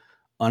as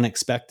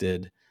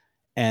unexpected.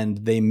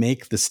 And they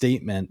make the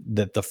statement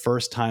that the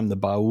first time the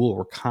Ba'ul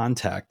were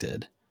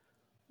contacted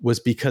was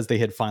because they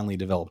had finally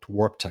developed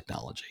warp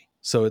technology.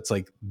 So it's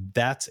like,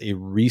 that's a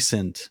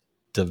recent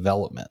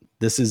development.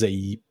 This is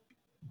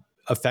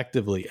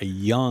effectively a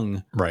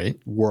young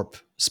warp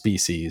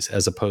species,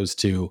 as opposed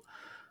to,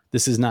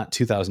 this is not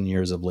 2,000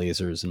 years of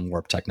lasers and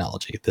warp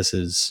technology. This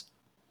is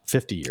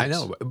 50 years. I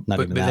know,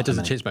 but that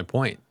doesn't change my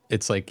point.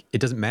 It's like, it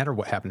doesn't matter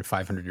what happened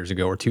 500 years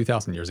ago or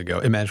 2,000 years ago.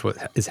 It matters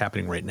what is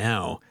happening right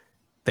now.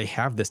 They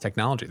have this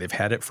technology. They've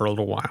had it for a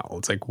little while.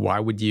 It's like, why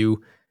would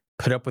you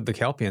put up with the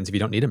Kelpians if you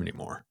don't need them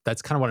anymore?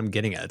 That's kind of what I'm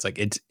getting at. It's like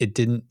it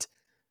didn't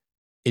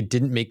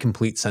make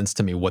complete sense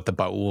to me what the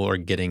Ba'ul are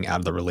getting out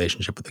of the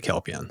relationship with the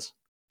Kelpians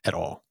at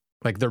all.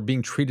 Like, they're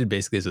being treated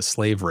basically as a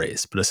slave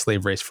race, but a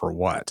slave race for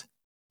what?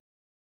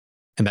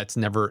 And that's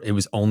never, it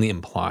was only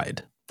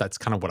implied. That's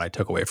kind of what I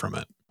took away from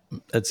it.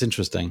 That's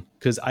interesting,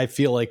 because I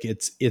feel like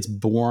it's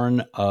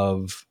born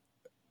of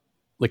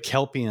the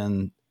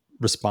Kelpian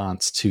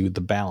response to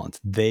the balance.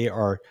 They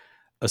are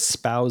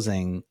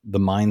espousing the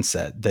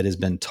mindset that has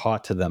been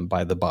taught to them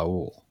by the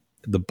Ba'ul.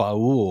 The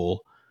Ba'ul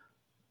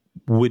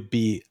would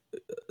be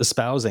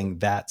espousing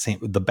that same,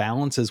 the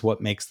balance is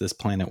what makes this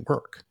planet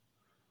work.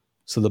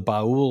 So the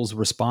Ba'ul's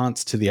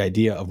response to the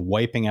idea of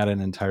wiping out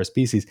an entire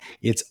species,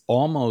 it's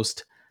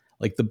almost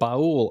like the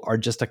Ba'ul are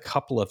just a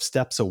couple of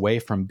steps away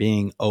from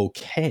being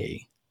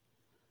okay,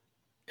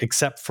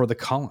 except for the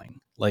culling.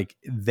 Like,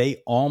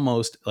 they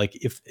almost, like,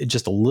 if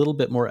just a little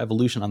bit more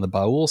evolution on the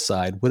Ba'ul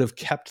side would have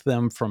kept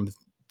them from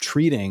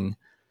treating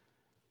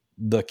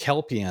the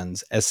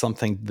Kelpians as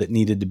something that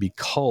needed to be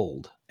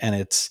culled. And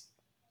it's,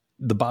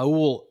 the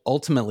Ba'ul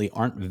ultimately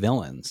aren't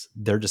villains.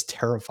 They're just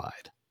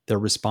terrified. They're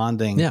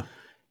responding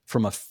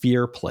from a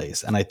fear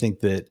place. And I think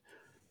that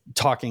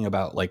talking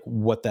about like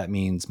what that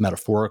means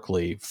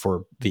metaphorically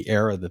for the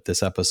era that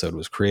this episode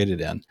was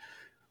created in,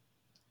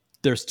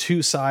 there's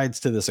two sides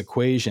to this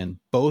equation,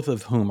 both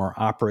of whom are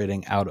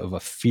operating out of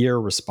a fear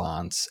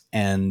response,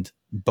 and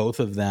both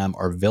of them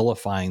are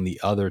vilifying the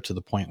other to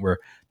the point where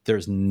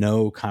there's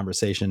no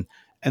conversation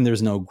and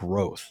there's no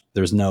growth.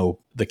 The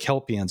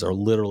Kelpians are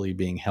literally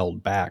being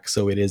held back.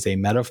 So it is a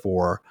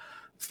metaphor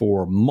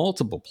for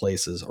multiple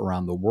places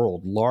around the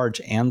world,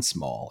 large and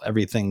small,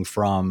 everything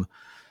from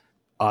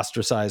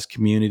ostracized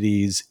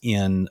communities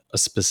in a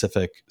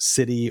specific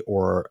city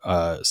or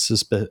a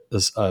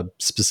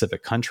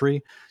specific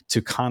country,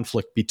 to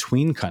conflict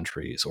between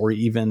countries, or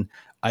even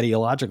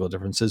ideological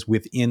differences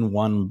within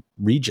one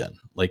region.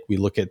 Like, we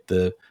look at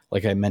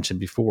like I mentioned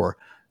before,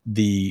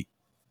 the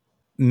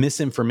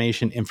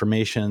misinformation,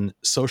 information,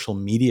 social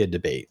media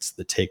debates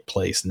that take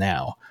place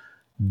now,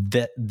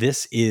 that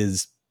this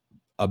is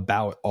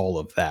about all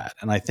of that.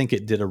 And I think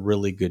it did a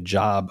really good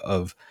job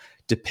of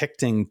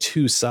depicting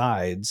two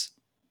sides,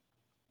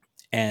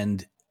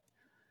 and,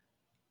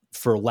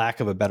 for lack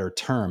of a better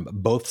term,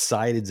 both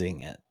siding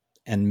it,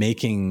 and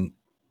making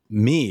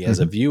me as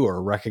a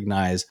viewer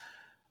recognize,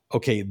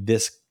 okay,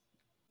 this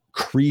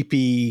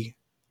creepy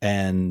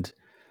and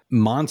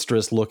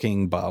monstrous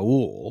looking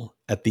Ba'ul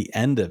at the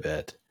end of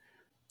it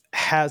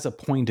has a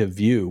point of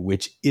view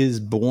which is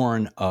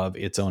born of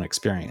its own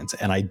experience.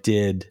 And I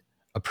did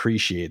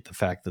appreciate the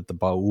fact that the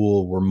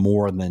Ba'ul were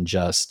more than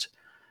just,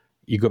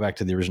 you go back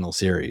to the original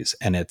series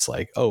and it's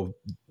like, oh,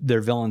 they're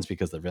villains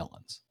because they're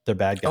villains. They're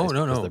bad guys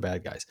because they're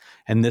bad guys.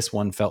 And this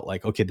one felt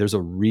like, okay, there's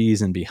a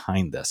reason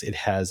behind this. It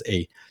has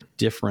a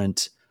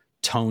different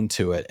tone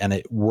to it, and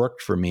it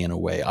worked for me in a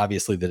way.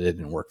 Obviously that it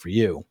didn't work for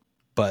you,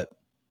 but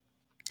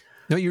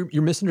no,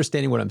 you're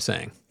misunderstanding what I'm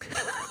saying.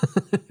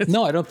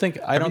 No, I don't think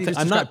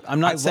I'm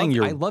not saying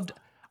you're. I loved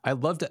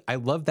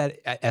that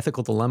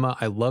ethical dilemma.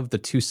 I loved the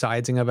two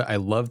siding of it. I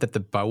love that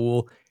the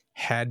Ba'ul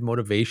had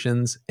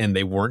motivations and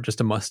they weren't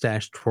just a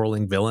mustache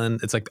twirling villain.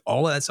 It's like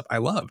all of that stuff I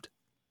loved.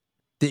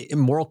 The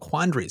immoral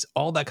quandaries,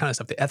 all that kind of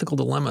stuff, the ethical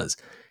dilemmas,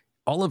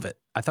 all of it,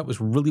 I thought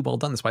was really well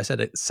done. That's why I said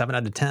it 7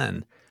 out of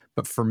 10.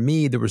 But for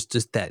me, there was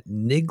just that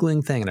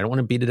niggling thing, and I don't want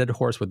to beat a dead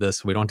horse with this,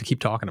 so we don't have to keep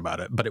talking about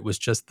it, but it was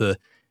just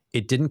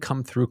it didn't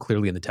come through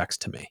clearly in the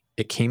text to me.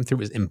 It came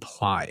through as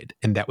implied,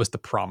 and that was the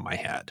problem I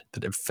had,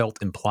 that it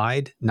felt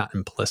implied, not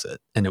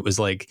implicit. And it was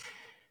like,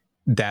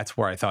 that's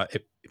where I thought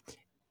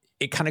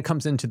it kind of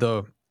comes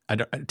into I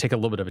take a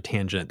little bit of a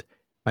tangent.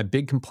 My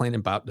big complaint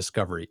about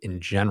Discovery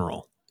in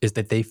general is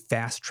that they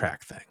fast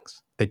track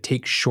things. They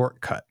take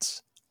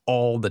shortcuts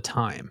all the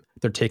time.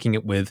 They're taking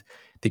it with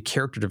the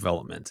character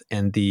development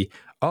and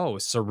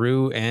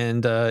Saru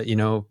and,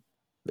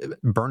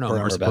 Burnham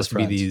are supposed to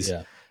be these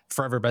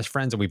forever best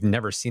friends. And we've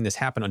never seen this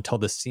happen until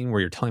this scene where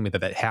you're telling me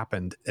that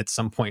happened at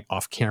some point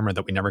off camera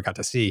that we never got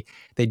to see.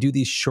 They do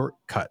these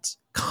shortcuts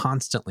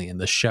constantly in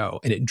the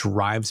show, and it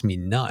drives me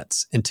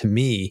nuts. And to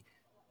me,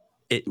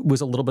 it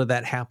was a little bit of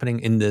that happening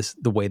in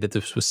the way that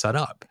this was set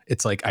up.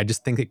 It's like, I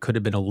just think it could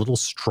have been a little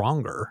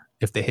stronger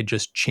if they had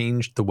just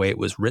changed the way it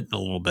was written a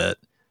little bit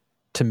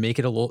to make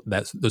it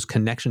those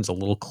connections a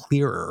little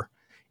clearer,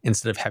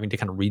 instead of having to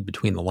kind of read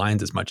between the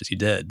lines as much as you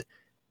did.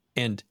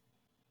 And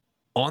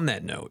on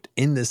that note,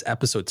 in this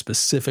episode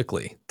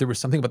specifically, there was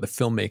something about the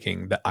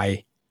filmmaking that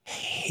I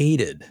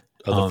hated.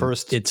 The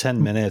first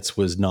 10 minutes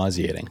was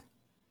nauseating.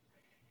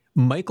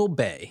 Michael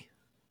Bay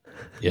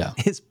Yeah.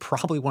 is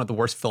probably one of the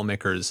worst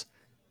filmmakers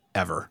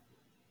ever.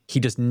 He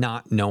does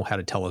not know how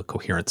to tell a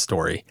coherent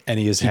story. And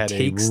he had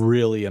a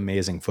really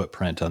amazing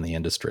footprint on the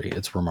industry.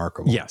 It's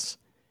remarkable. Yes.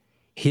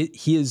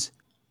 He is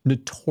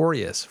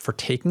notorious for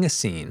taking a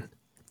scene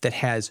that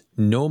has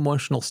no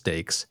emotional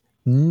stakes,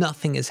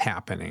 nothing is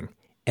happening,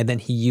 and then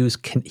he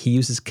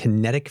uses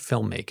kinetic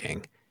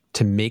filmmaking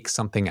to make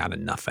something out of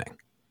nothing.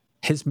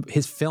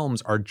 His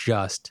films are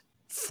just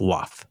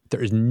fluff.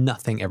 There is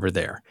nothing ever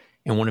there.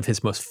 And one of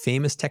his most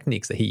famous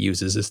techniques that he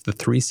uses is the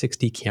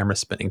 360 camera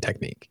spinning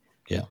technique.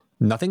 Yeah.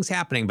 Nothing's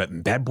happening,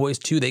 but Bad Boys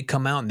 2, they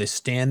come out and they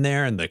stand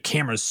there and the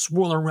camera's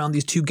swirling around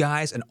these two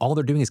guys and all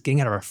they're doing is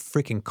getting out of a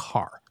freaking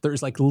car.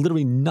 There's like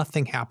literally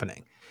nothing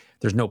happening.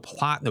 There's no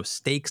plot, no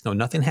stakes,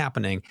 nothing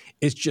happening.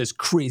 It's just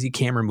crazy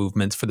camera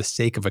movements for the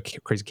sake of a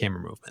crazy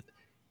camera movement.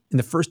 In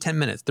the first 10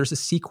 minutes, there's a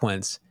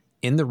sequence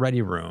in the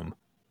ready room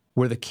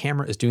where the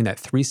camera is doing that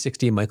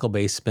 360 Michael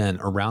Bay spin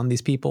around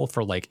these people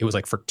for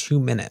for 2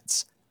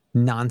 minutes,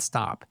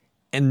 nonstop.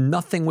 And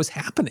nothing was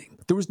happening.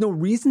 There was no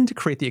reason to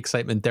create the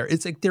excitement there.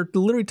 It's like they're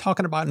literally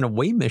talking about an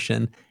away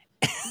mission.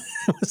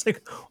 It was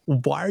like,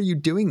 why are you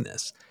doing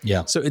this?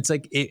 Yeah. So it's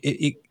like,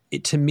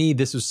 it to me,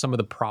 this was some of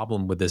the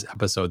problem with this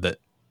episode that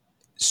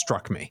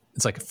struck me.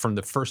 It's like from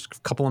the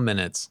first couple of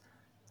minutes,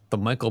 the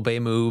Michael Bay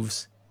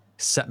moves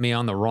set me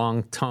on the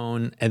wrong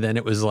tone. And then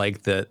it was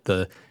like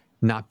the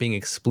not being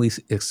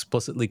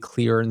explicitly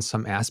clear in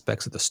some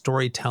aspects of the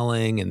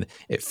storytelling. And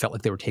it felt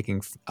like they were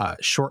taking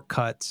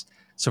shortcuts.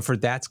 So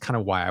that's kind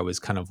of why I was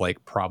kind of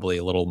like probably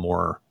a little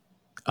more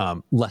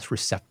less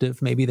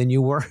receptive maybe than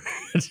you were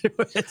to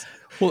it.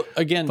 Well,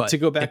 again, to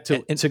go back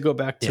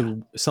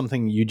to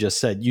something you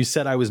just said. You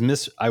said I was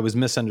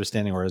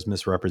misunderstanding or I was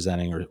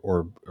misrepresenting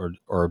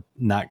or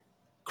not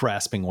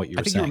grasping what you were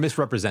saying. I think you were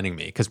misrepresenting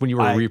me because when you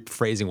were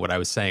rephrasing what I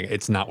was saying,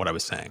 it's not what I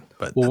was saying.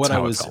 But what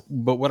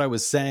I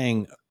was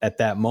saying at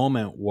that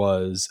moment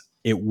was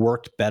it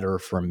worked better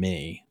for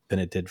me than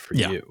it did for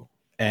you.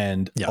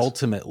 And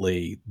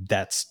ultimately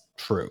that's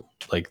true.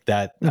 Like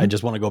that, I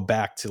just want to go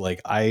back to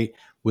like, I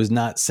was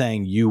not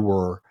saying you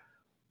were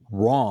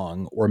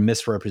wrong or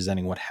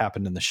misrepresenting what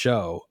happened in the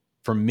show.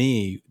 For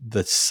me,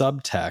 the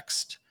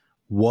subtext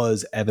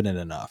was evident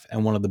enough.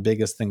 And one of the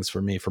biggest things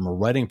for me from a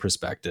writing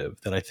perspective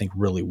that I think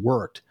really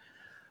worked,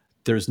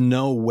 there's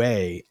no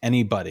way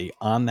anybody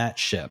on that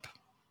ship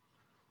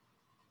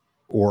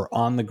or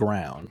on the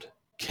ground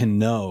can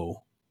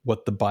know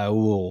what the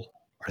Ba'ul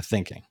are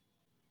thinking.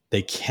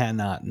 They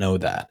cannot know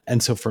that.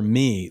 And so for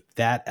me,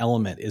 that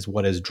element is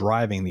what is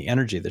driving the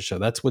energy of the show.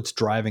 That's what's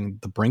driving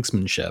the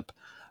brinksmanship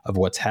of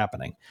what's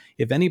happening.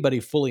 If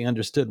anybody fully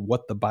understood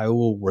what the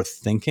Ba'ul were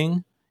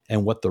thinking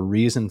and what the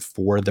reason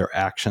for their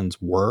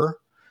actions were,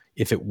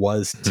 if it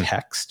was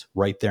text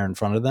right there in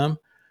front of them,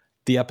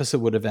 the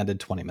episode would have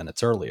ended 20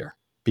 minutes earlier,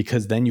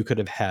 because then you could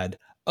have had,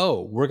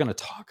 oh, we're going to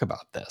talk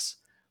about this.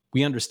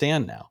 We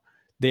understand now.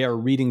 They are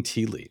reading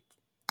tea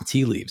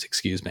leaves,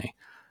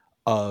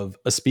 of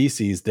a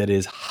species that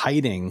is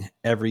hiding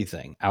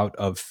everything out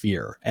of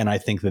fear. And I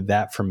think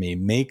that for me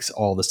makes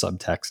all the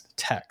subtext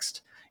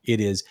text.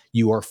 It is,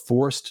 you are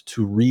forced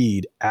to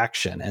read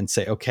action and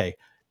say, okay,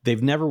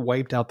 they've never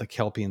wiped out the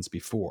Kelpians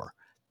before.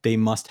 They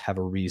must have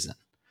a reason.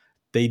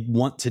 They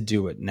want to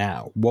do it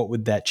now. What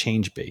would that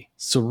change be?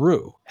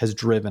 Saru has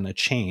driven a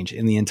change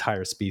in the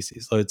entire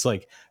species. So it's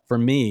like, for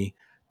me,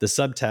 the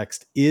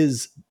subtext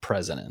is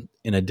present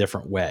in a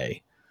different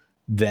way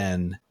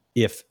than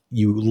if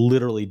you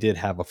literally did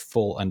have a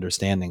full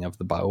understanding of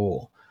the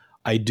Ba'ul.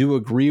 I do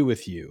agree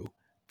with you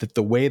that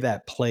the way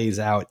that plays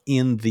out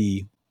in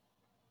the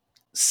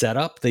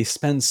setup, they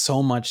spend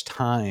so much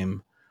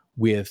time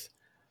with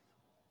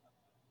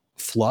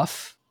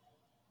fluff.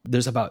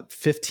 There's about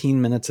 15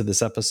 minutes of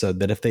this episode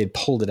that if they had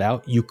pulled it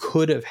out, you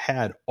could have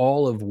had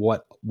all of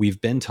what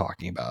we've been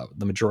talking about,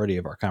 the majority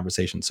of our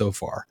conversation so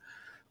far,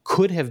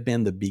 could have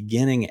been the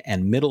beginning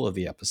and middle of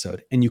the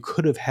episode, and you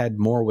could have had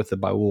more with the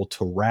Ba'ul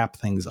to wrap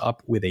things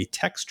up with a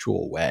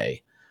textual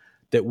way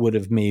that would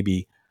have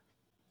maybe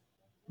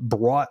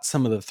brought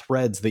some of the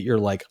threads that you're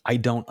like, I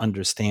don't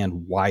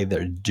understand why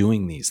they're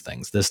doing these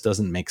things. This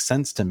doesn't make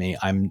sense to me.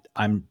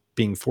 I'm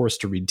being forced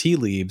to read tea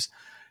leaves.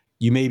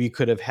 You maybe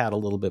could have had a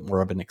little bit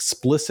more of an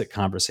explicit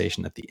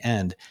conversation at the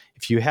end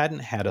if you hadn't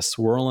had a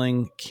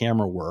swirling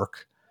camera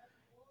work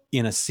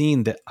in a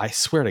scene that, I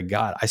swear to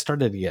God, I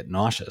started to get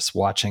nauseous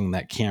watching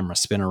that camera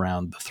spin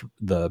around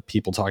the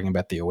people talking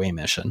about the away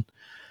mission.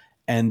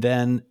 And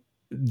then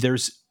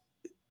there's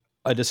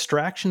a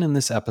distraction in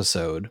this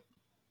episode,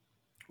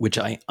 which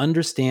I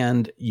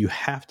understand you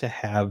have to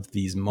have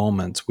these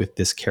moments with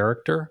this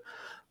character,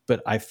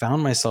 but I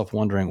found myself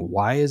wondering,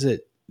 why is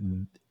it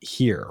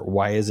here?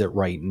 Why is it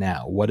right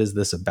now? What is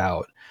this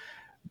about?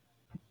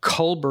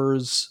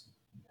 Culber's,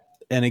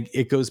 and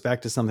it goes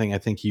back to something I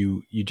think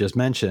you just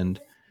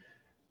mentioned,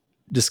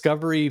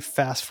 Discovery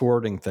fast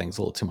forwarding things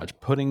a little too much,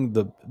 putting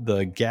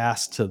the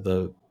gas to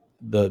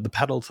the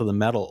pedal to the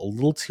metal a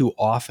little too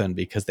often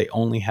because they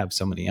only have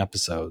so many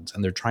episodes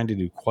and they're trying to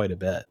do quite a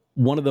bit.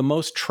 One of the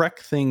most Trek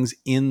things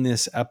in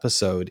this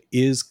episode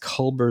is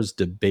Culber's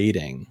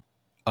debating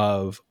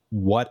of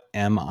what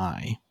am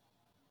I?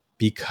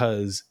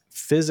 Because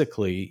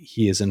physically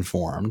he is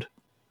informed.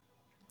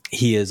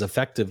 He is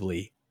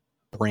effectively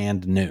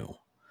brand new.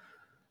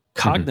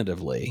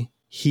 Cognitively,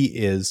 he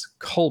is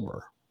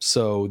Culber.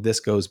 So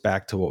this goes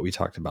back to what we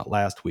talked about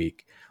last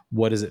week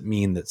what does it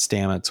mean that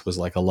Stamets was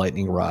like a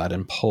lightning rod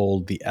and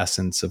pulled the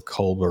essence of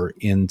Culber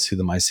into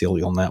the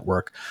mycelial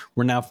network?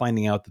 We're now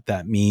finding out that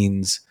that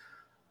means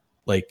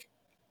like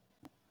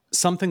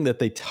something that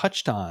they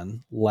touched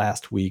on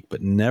last week,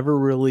 but never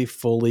really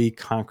fully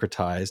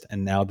concretized.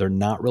 And now they're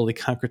not really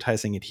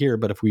concretizing it here.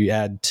 But if we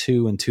add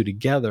 2 and 2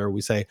 together,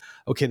 we say,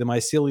 okay, the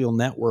mycelial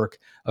network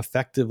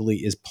effectively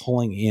is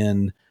pulling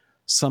in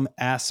some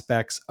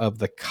aspects of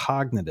the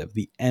cognitive,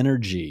 the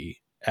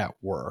energy at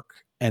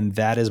work. And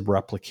that is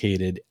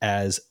replicated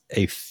as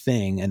a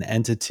thing, an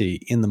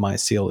entity in the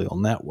mycelial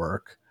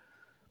network,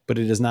 but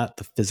it is not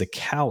the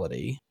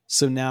physicality.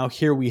 So now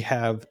here we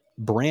have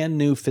brand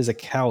new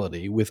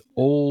physicality with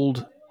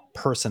old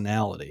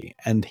personality,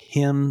 and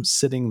him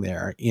sitting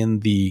there in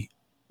the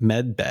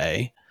med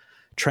bay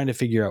trying to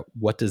figure out,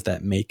 what does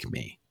that make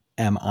me?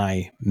 Am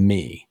I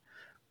me?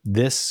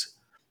 This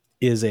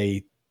is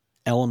a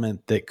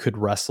element that could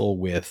wrestle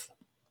with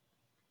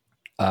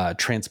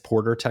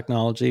transporter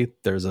technology.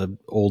 There's an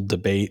old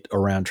debate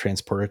around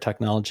transporter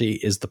technology.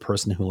 Is the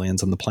person who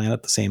lands on the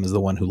planet the same as the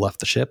one who left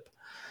the ship?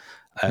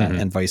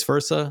 And vice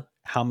versa?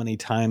 How many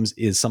times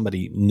is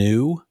somebody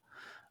new?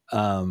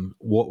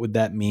 What would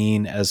that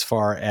mean as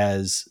far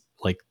as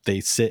like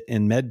they sit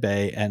in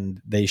medbay and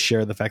they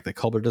share the fact that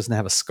Culber doesn't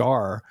have a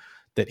scar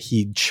that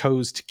he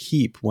chose to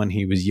keep when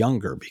he was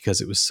younger because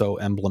it was so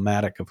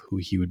emblematic of who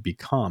he would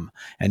become,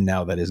 and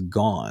now that is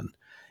gone.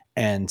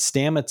 And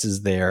Stamets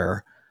is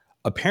there,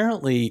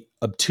 apparently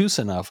obtuse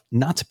enough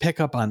not to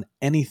pick up on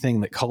anything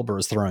that Culber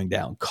is throwing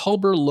down.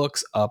 Culber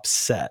looks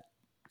upset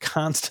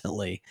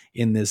constantly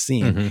in this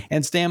scene,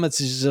 and Stamets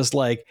is just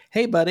like,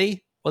 "Hey,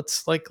 buddy,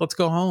 let's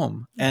go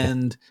home,"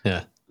 and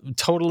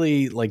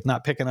totally like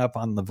not picking up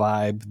on the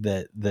vibe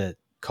that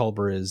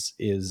Culber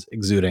is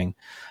exuding.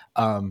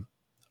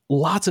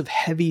 Lots of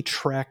heavy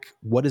Trek.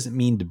 What does it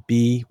mean to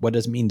be? What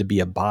does it mean to be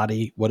a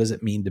body? What does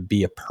it mean to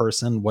be a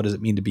person? What does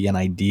it mean to be an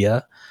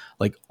idea?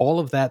 Like all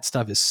of that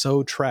stuff is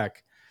so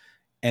Trek,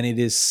 and it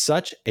is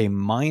such a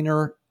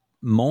minor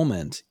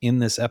moment in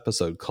this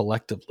episode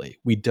collectively.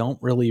 We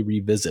don't really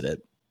revisit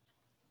it.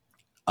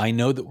 I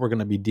know that we're going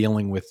to be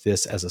dealing with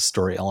this as a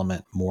story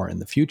element more in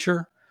the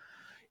future.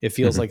 It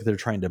feels like they're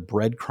trying to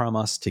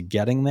breadcrumb us to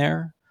getting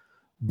there.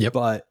 Yep.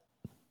 But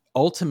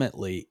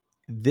ultimately,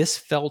 this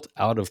felt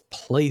out of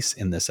place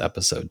in this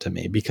episode to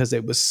me because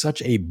it was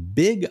such a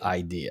big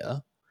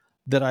idea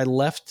that I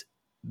left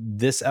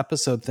this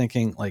episode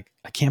thinking, like,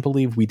 I can't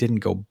believe we didn't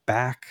go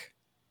back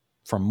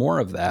for more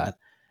of that.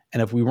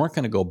 And if we weren't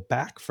going to go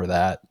back for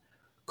that,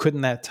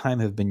 couldn't that time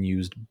have been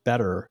used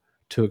better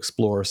to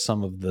explore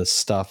some of the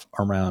stuff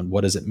around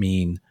what does it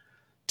mean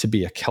to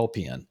be a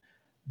Kelpian?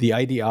 The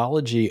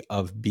ideology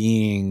of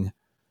being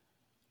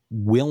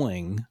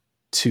willing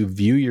to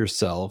view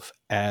yourself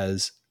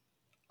as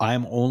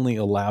I'm only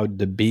allowed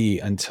to be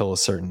until a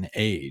certain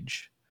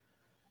age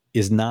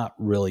is not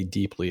really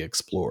deeply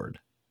explored.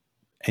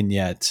 And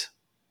yet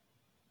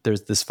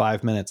there's this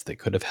 5 minutes that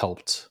could have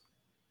helped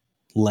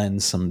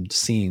lend some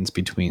scenes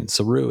between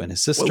Saru and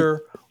his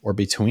sister, or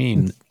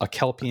between a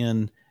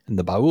Kelpian and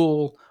the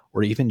Baul,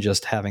 or even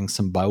just having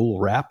some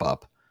Baul wrap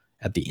up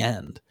at the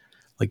end.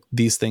 Like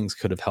these things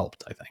could have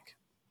helped, I think.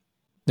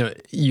 No,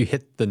 you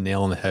hit the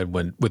nail on the head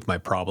with my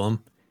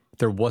problem.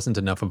 There wasn't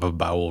enough of a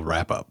Baul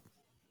wrap up.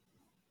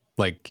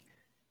 Like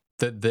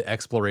the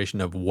exploration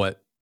of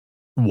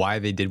why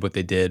they did what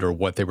they did or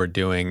what they were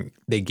doing,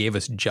 they gave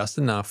us just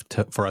enough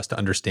for us to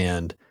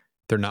understand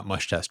they're not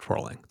mustache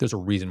twirling. There's a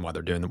reason why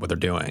they're doing what they're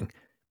doing,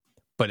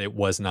 but it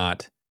was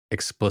not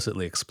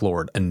explicitly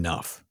explored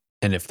enough.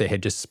 And if they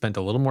had just spent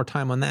a little more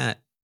time on that,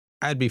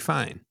 I'd be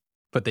fine.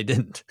 But they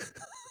didn't.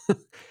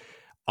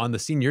 On the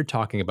scene you're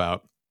talking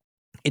about,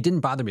 it didn't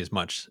bother me as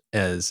much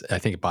as I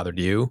think it bothered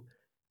you,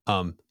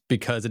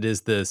 because it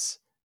is this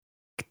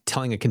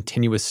telling a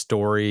continuous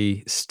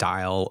story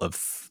style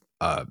of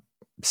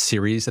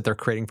series that they're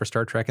creating for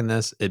Star Trek in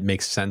this. It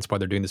makes sense why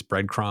they're doing this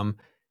breadcrumb.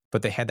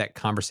 But they had that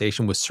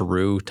conversation with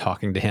Saru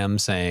talking to him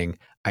saying,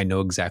 I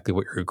know exactly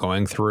what you're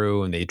going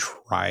through. And they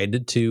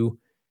tried to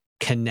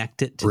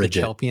connect it to the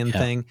Kelpian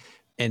thing.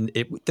 And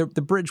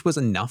the bridge was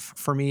enough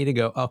for me to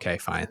go, okay,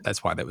 fine.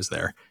 That's why that was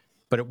there.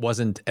 But it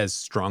wasn't as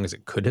strong as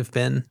it could have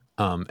been.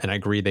 And I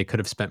agree, they could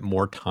have spent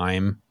more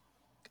time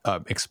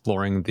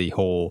exploring the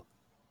whole,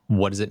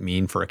 what does it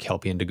mean for a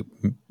Kelpian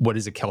what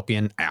is a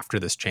Kelpian after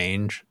this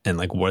change? And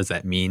like, what does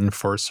that mean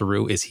for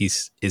Saru? Is he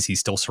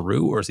still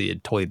Saru, or is he a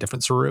totally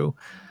different Saru?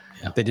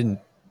 Yeah. They didn't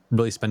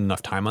really spend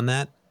enough time on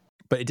that,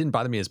 but it didn't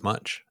bother me as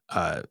much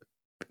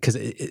because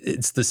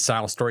it's the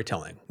style of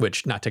storytelling,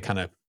 which, not to kind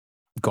of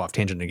go off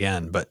tangent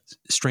again, but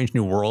Strange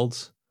New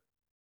Worlds,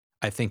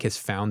 I think, has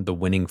found the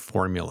winning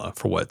formula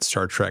for what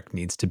Star Trek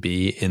needs to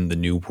be in the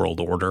new world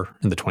order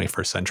in the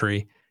 21st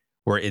century,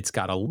 where it's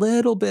got a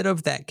little bit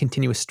of that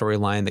continuous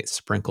storyline that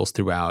sprinkles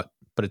throughout,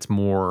 but it's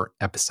more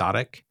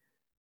episodic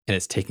and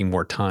it's taking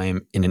more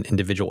time in an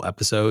individual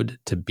episode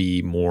to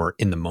be more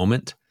in the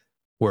moment,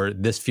 where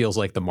this feels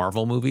like the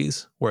Marvel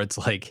movies, where it's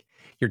like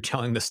you're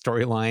telling the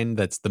storyline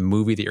that's the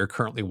movie that you're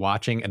currently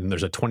watching, and then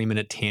there's a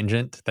 20-minute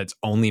tangent that's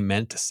only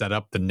meant to set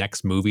up the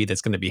next movie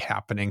that's going to be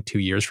happening 2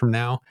 years from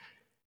now,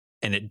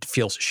 and it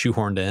feels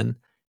shoehorned in.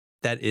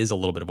 That is a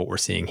little bit of what we're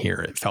seeing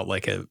here. It felt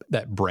like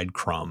that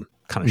breadcrumb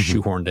kind of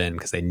shoehorned in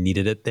because they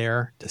needed it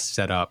there to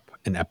set up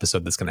an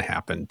episode that's going to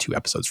happen 2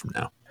 episodes from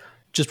now.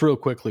 Just real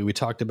quickly, we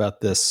talked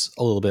about this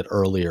a little bit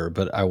earlier,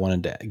 but I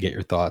wanted to get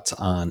your thoughts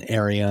on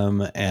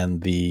Arium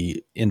and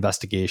the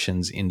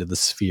investigations into the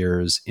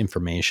sphere's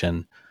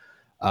information.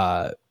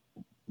 What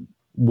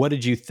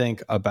did you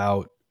think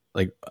about,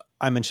 like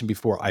I mentioned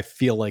before, I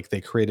feel like they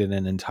created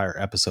an entire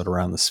episode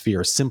around the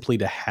sphere simply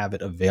to have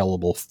it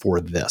available for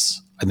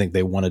this. I think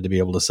they wanted to be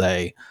able to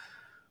say,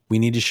 we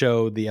need to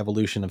show the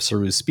evolution of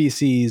Saru's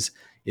species.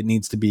 It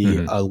needs to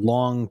be a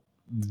long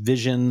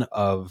vision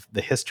of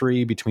the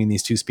history between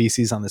these two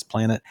species on this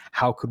planet.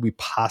 How could we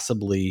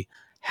possibly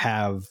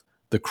have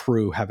the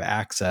crew have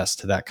access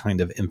to that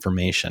kind of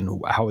information?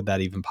 How would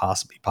that even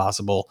possibly be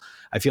possible?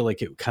 I feel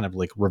like it kind of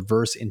like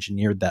reverse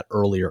engineered that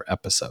earlier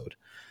episode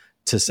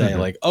to say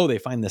like, oh, they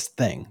find this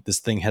thing. This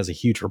thing has a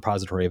huge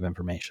repository of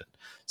information.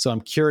 So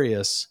I'm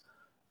curious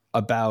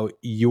about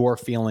your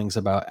feelings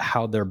about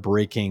how they're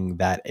breaking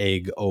that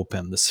egg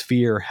open. The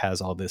sphere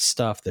has all this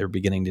stuff. They're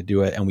beginning to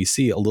do it. And we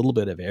see a little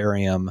bit of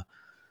Arium.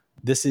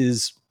 This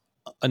is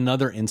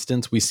another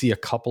instance. We see a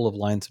couple of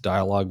lines of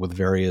dialogue with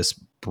various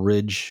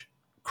bridge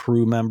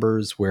crew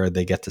members where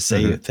they get to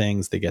say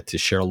things. They get to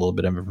share a little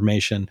bit of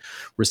information.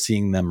 We're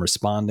seeing them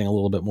responding a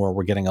little bit more.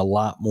 We're getting a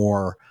lot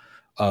more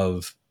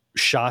of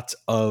shots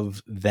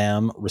of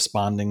them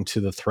responding to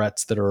the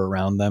threats that are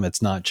around them.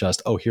 It's not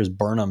just, oh, here's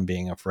Burnham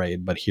being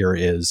afraid, but here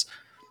is,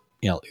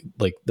 you know,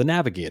 like the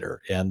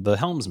navigator and the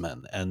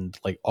helmsman and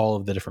like all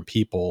of the different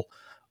people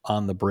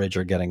on the bridge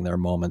are getting their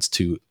moments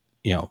to,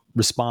 you know,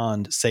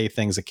 respond, say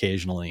things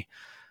occasionally.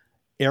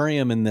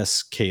 Arium in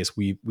this case,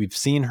 we've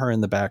seen her in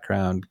the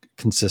background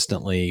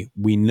consistently.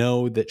 We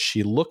know that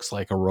she looks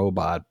like a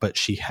robot, but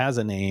she has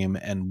a name,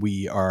 and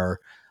we are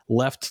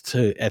left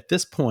to, at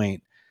this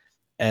point,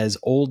 as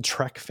old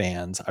Trek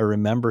fans, I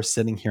remember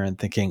sitting here and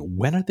thinking,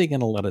 when are they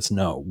going to let us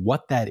know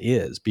what that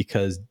is?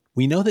 Because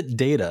we know that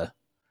Data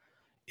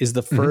is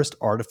the first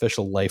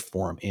artificial life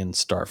form in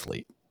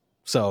Starfleet.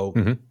 So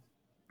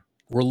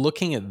we're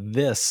looking at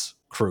this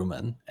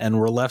crewman and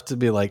we're left to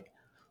be like,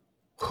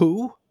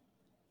 who?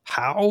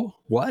 How?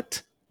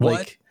 What?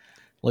 Like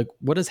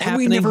what is happening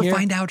here? We never here?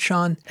 find out,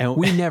 Sean. And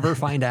we never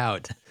find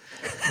out.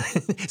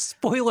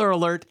 Spoiler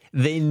alert,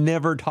 they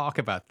never talk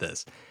about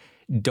this.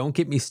 Don't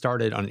get me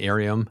started on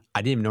Arium.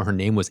 I didn't even know her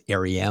name was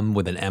Ariam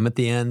with an M at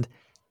the end.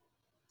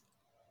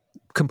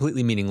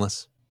 Completely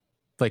meaningless.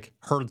 Like,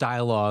 her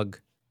dialogue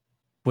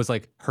was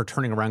like her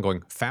turning around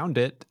going, found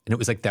it. And it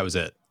was like, that was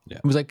it. Yeah.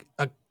 It was like,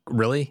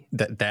 really?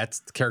 That's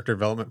the character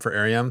development for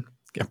Arium?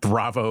 Yeah,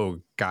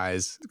 bravo,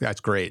 guys.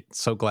 That's great.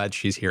 So glad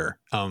she's here.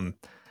 I'm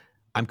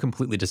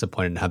completely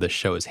disappointed in how this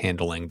show is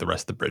handling the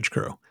rest of the bridge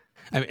crew.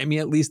 I mean,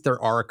 at least there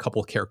are a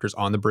couple characters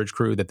on the bridge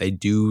crew that they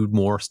do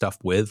more stuff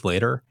with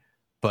later.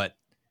 But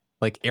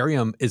like,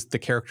 Arium is the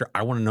character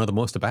I want to know the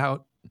most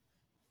about.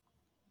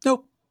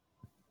 Nope.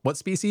 What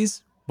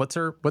species? What's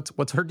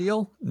her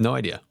deal? No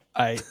idea.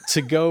 Not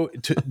to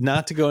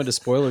go into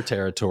spoiler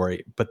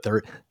territory, but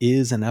there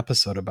is an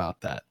episode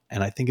about that,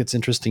 and I think it's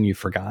interesting you've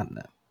forgotten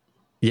it.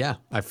 Yeah,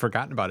 I've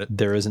forgotten about it.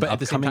 There is an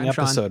upcoming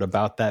episode Sean,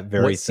 about that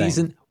very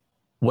thing.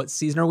 What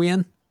season are we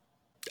in?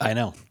 I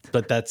know,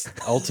 but that's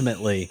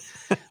ultimately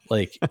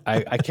like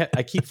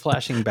I keep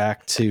flashing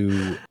back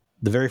to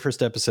the very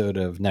first episode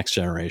of Next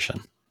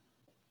Generation.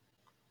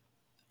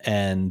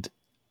 And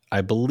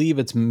I believe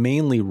it's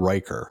mainly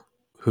Riker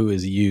who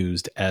is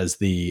used as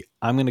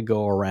I'm going to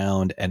go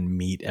around and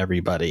meet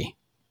everybody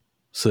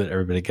so that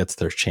everybody gets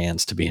their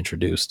chance to be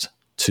introduced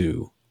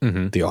to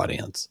the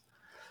audience.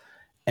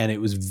 And it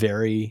was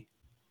very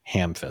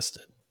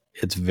ham-fisted.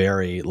 It's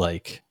very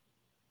like,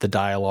 the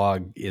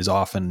dialogue is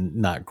often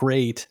not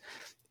great.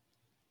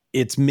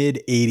 It's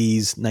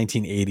mid-80s,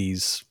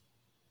 1980s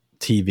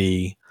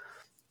TV.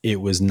 It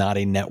was not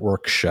a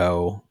network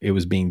show. It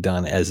was being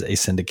done as a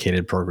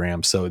syndicated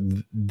program. So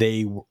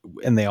they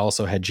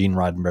also had Gene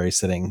Roddenberry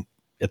sitting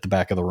at the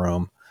back of the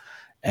room.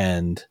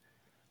 And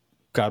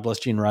God bless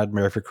Gene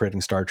Roddenberry for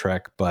creating Star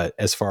Trek. But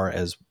as far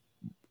as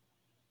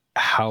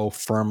how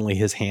firmly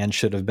his hand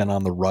should have been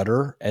on the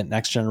rudder at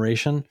Next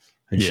Generation,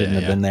 it shouldn't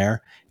have been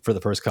there for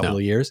the first couple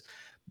of years.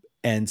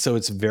 And so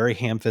it's very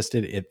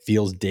ham-fisted. It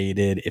feels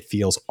dated. It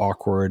feels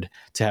awkward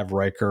to have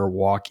Riker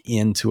walk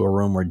into a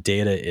room where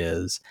Data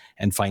is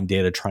and find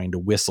Data trying to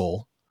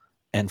whistle.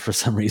 And for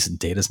some reason,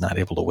 Data's not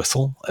able to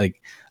whistle.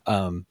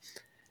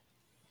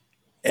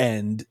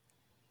 And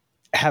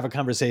have a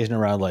conversation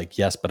around like,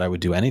 yes, but I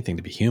would do anything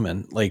to be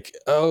human. Like,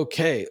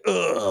 okay,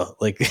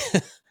 like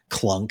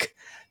clunk.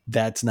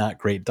 That's not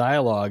great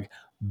dialogue,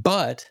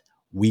 but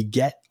we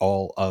get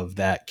all of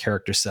that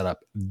character setup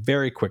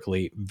very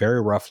quickly,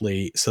 very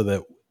roughly, so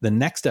that the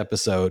next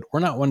episode, we're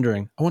not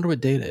wondering, I wonder what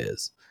Data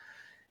is.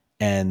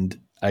 And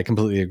I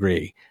completely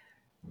agree.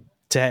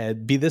 to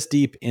be this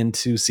deep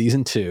into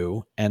season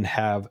 2 and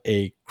have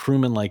a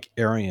crewman like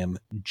Ariam,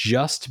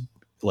 just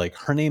like,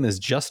 her name is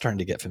just starting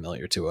to get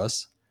familiar to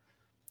us.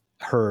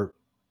 Her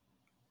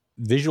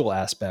visual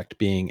aspect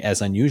being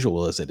as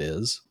unusual as it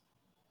is,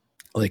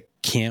 like,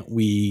 can't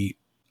we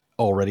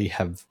already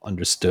have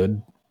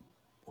understood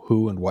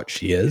who and what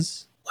she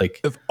is?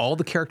 Like, of all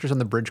the characters on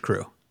the bridge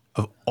crew,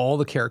 of all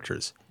the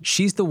characters,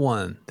 she's the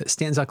one that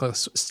stands out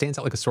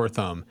like a sore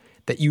thumb,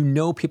 that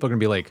people are going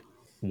to be like,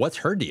 what's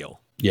her deal?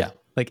 yeah.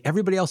 Like,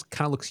 everybody else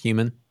kind of looks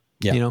human,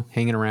 Yeah.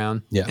 hanging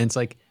around. Yeah. And it's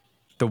like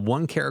the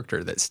one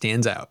character that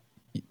stands out,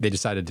 they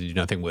decided to do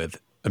nothing with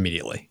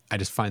immediately. I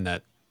just find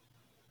that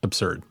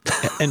absurd.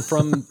 And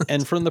from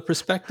the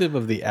perspective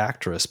of the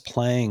actress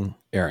playing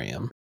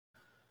Ariam,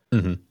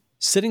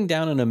 sitting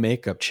down in a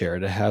makeup chair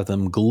to have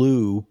them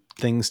glue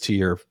things to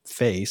your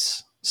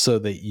face so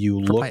that you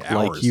look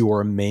like you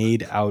are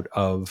made out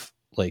of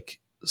like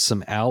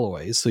some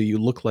alloys, so you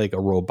look like a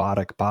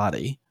robotic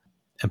body,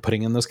 and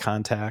putting in those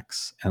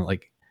contacts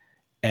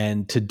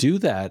and to do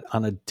that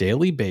on a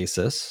daily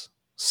basis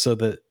so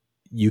that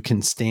you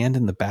can stand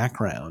in the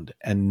background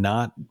and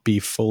not be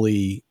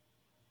fully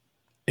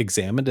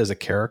examined as a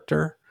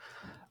character,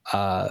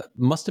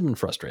 must have been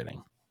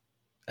frustrating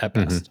at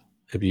best.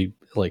 If you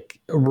like,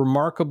 a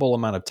remarkable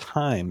amount of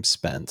time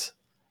spent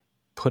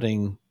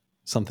putting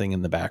something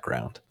in the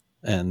background.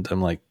 And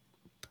I'm like,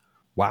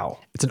 wow.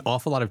 It's an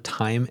awful lot of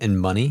time and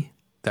money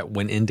that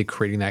went into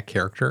creating that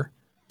character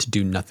to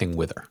do nothing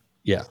with her.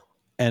 Yeah.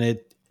 And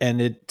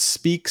it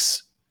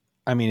speaks,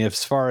 I mean,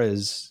 as far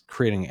as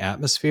creating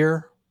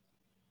atmosphere,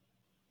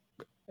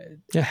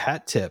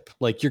 hat tip,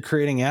 like, you're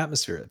creating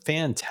atmosphere.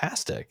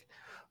 Fantastic.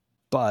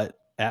 But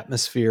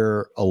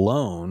atmosphere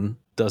alone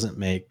doesn't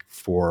make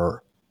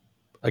for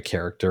a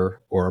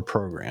character or a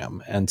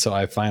program. And so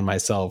I find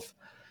myself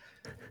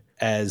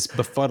as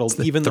befuddled,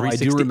 even though I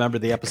do remember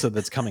the episode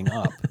that's coming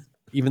up,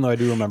 even though I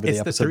do remember the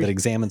episode that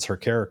examines her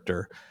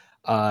character.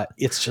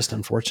 It's just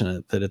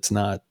unfortunate that it's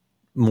not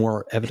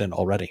more evident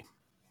already.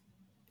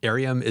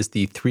 Ariam is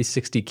the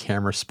 360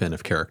 camera spin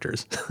of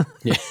characters.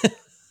 Yeah.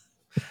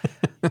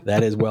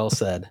 That is well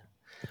said.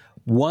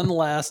 One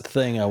last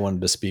thing I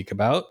wanted to speak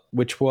about,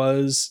 which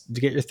was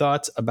to get your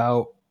thoughts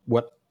about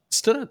what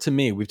stood out to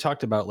me. We've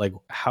talked about like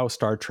how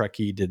Star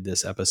Trek-y did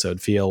this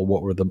episode feel,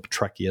 what were the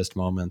Trekkiest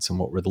moments and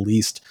what were the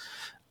least.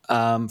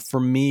 For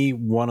me,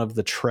 one of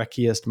the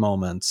Trekkiest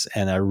moments,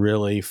 and I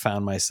really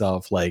found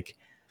myself like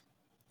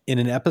in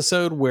an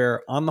episode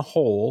where on the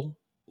whole,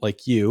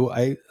 like you,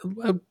 I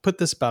put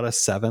this about a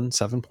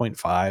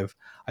 7.5.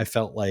 I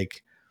felt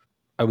like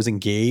I was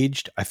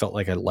engaged. I felt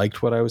like I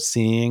liked what I was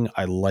seeing.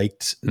 I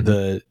liked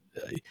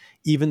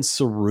even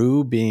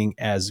Saru being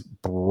as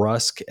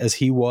brusque as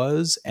he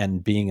was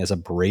and being as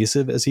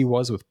abrasive as he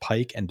was with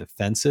Pike and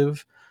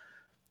defensive.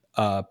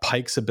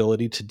 Pike's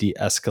ability to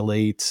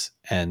de-escalate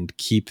and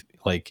keep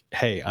like,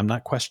 hey, I'm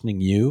not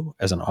questioning you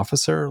as an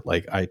officer.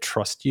 Like, I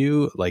trust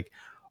you. Like,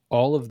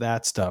 all of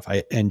that stuff.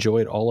 I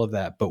enjoyed all of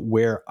that. But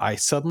where I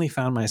suddenly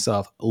found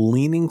myself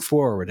leaning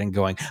forward and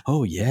going,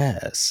 oh,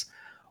 yes,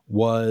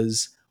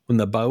 was when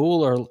the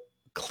Ba'ul are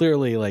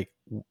clearly like,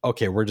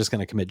 okay, we're just going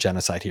to commit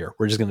genocide here.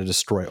 We're just going to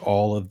destroy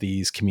all of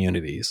these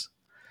communities.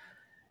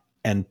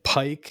 And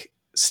Pike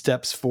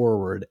steps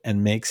forward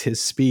and makes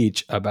his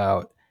speech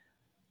about,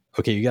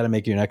 okay, you got to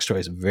make your next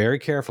choice very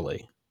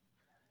carefully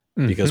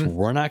because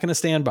we're not going to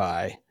stand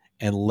by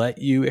and let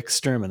you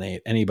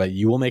exterminate anybody.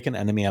 You will make an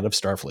enemy out of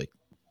Starfleet.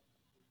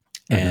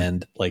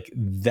 And like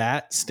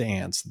that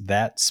stance,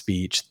 that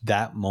speech,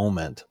 that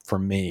moment for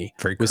me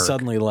was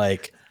suddenly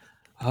like,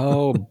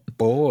 oh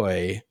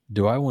boy,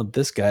 do I want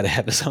this guy to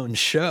have his own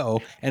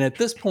show? And at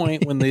this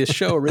point, when the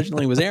show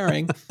originally was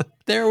airing,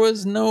 there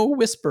was no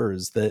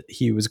whispers that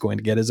he was going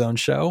to get his own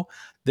show.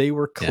 They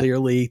were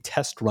clearly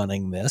test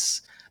running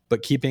this,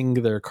 but keeping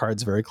their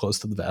cards very close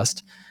to the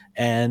vest.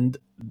 And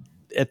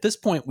at this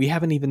point, we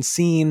haven't even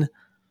seen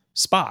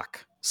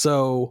Spock.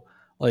 So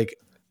like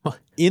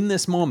in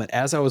this moment,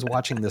 as I was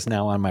watching this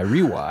now on my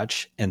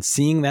rewatch and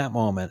seeing that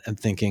moment and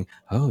thinking,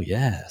 oh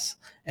yes.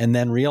 And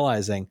then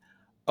realizing,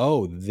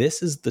 oh,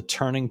 this is the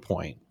turning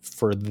point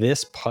for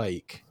this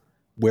Pike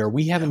where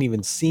we haven't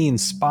even seen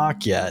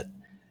Spock yet.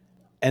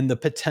 And the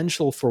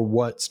potential for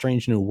what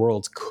Strange New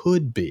Worlds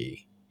could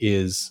be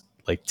is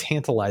like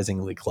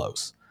tantalizingly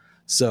close.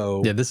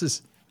 So yeah, this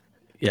is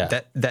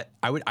that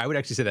I would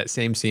actually say that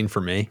same scene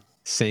for me,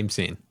 same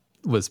scene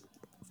was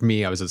for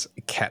me. I was just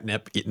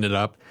catnip eating it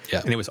up.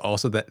 Yeah. And it was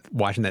also that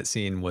watching that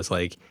scene was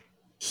like,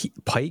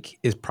 Pike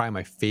is probably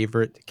my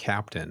favorite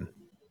captain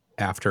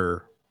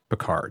after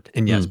Picard.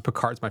 And yes,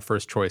 Picard's my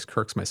first choice,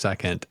 Kirk's my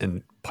second,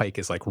 and Pike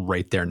is like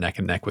right there neck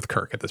and neck with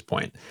Kirk at this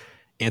point.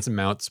 Anson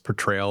Mount's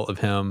portrayal of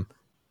him,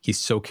 he's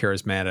so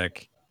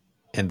charismatic,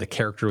 and the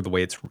character, the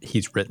way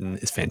he's written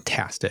is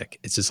fantastic.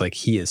 It's just like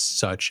he is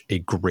such a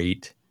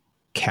great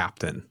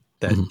captain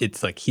that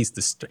it's like he's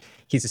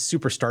a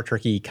super Star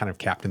Trek-y kind of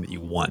captain that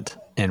you want.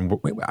 And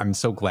I'm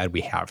so glad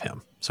we have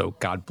him. So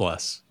God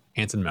bless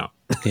Anson Mount.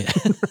 Yeah.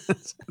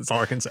 That's all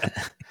I can say.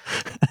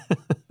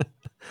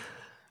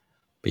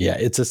 But yeah,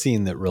 it's a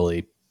scene that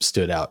really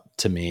stood out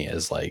to me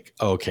as like,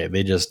 okay,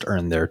 they just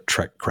earned their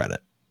Trek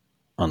credit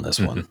on this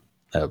one.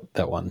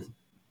 That one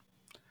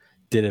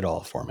did it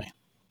all for me.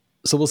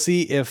 So we'll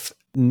see if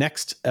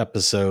next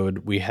episode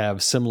we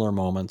have similar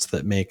moments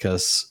that make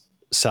us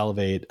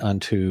salivate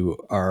onto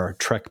our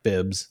Trek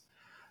bibs.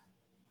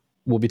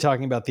 We'll be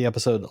talking about the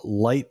episode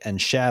Light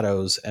and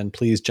Shadows, and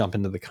please jump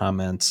into the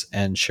comments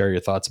and share your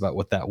thoughts about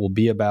what that will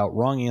be about.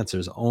 Wrong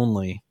answers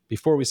only.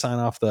 Before we sign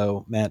off,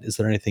 though, Matt, is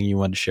there anything you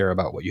want to share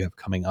about what you have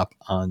coming up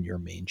on your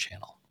main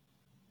channel?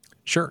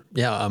 Sure.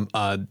 Yeah.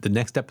 The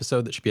next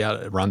episode that should be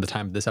out around the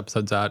time this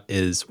episode's out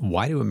is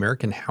Why Do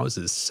American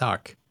Houses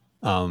Suck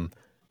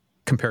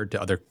compared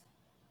to other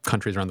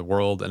countries around the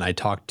world. And I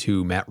talked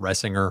to Matt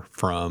Ressinger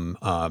from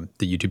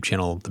the YouTube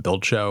channel The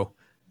Build Show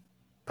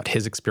about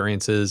his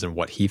experiences and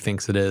what he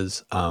thinks it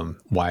is,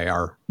 why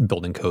our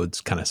building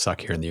codes kind of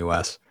suck here in the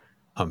U.S.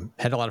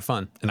 Had a lot of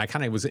fun. And I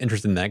kind of was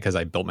interested in that because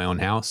I built my own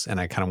house and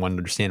I kind of wanted to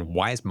understand,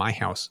 why is my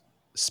house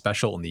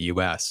special in the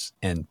U.S.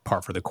 and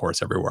par for the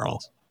course everywhere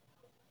else?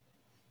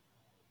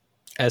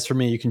 As for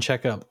me, you can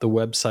check out the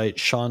website,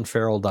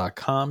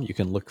 SeanFarrell.com. You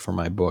can look for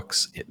my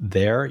books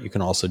there. You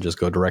can also just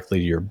go directly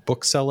to your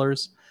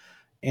booksellers,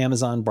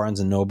 Amazon, Barnes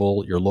 &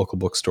 Noble, your local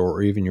bookstore,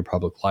 or even your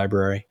public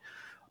library.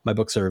 My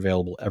books are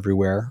available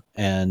everywhere.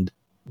 And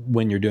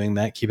when you're doing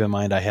that, keep in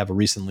mind I have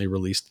recently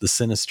released The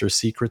Sinister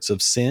Secrets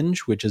of Singe,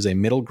 which is a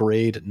middle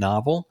grade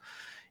novel.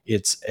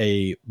 It's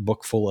a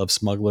book full of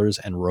smugglers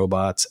and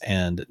robots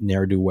and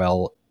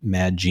ne'er-do-well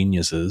mad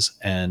geniuses.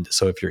 And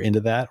so if you're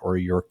into that, or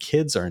your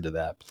kids are into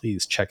that,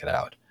 please check it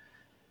out.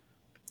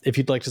 If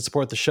you'd like to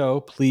support the show,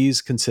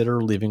 please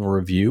consider leaving a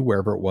review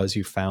wherever it was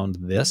you found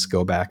this.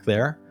 Go back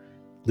there,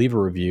 leave a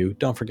review.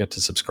 Don't forget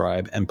to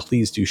subscribe, and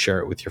please do share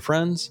it with your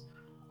friends.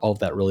 All of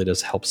that really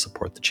does help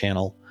support the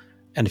channel.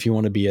 And if you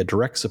want to be a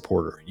direct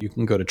supporter, you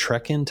can go to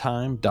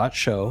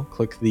trekintime.show,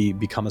 click the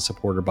Become a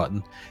Supporter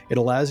button. It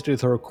allows you to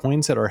throw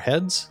coins at our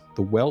heads.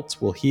 The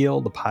welts will heal,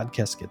 the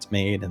podcast gets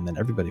made, and then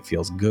everybody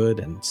feels good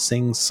and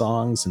sings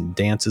songs and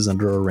dances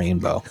under a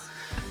rainbow.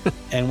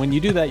 And when you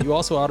do that, you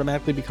also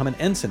automatically become an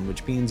ensign,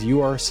 which means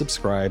you are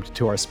subscribed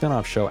to our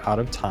spinoff show, Out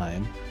of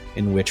Time,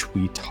 in which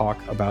we talk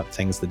about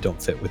things that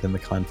don't fit within the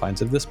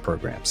confines of this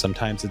program.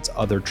 Sometimes it's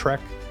other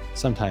Trek,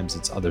 sometimes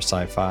it's other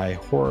sci-fi,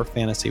 horror,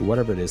 fantasy,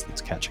 whatever it is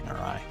that's catching our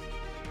eye.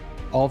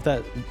 All of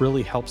that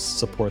really helps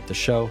support the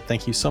show.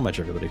 Thank you so much,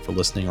 everybody, for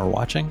listening or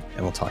watching,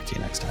 and we'll talk to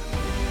you next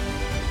time.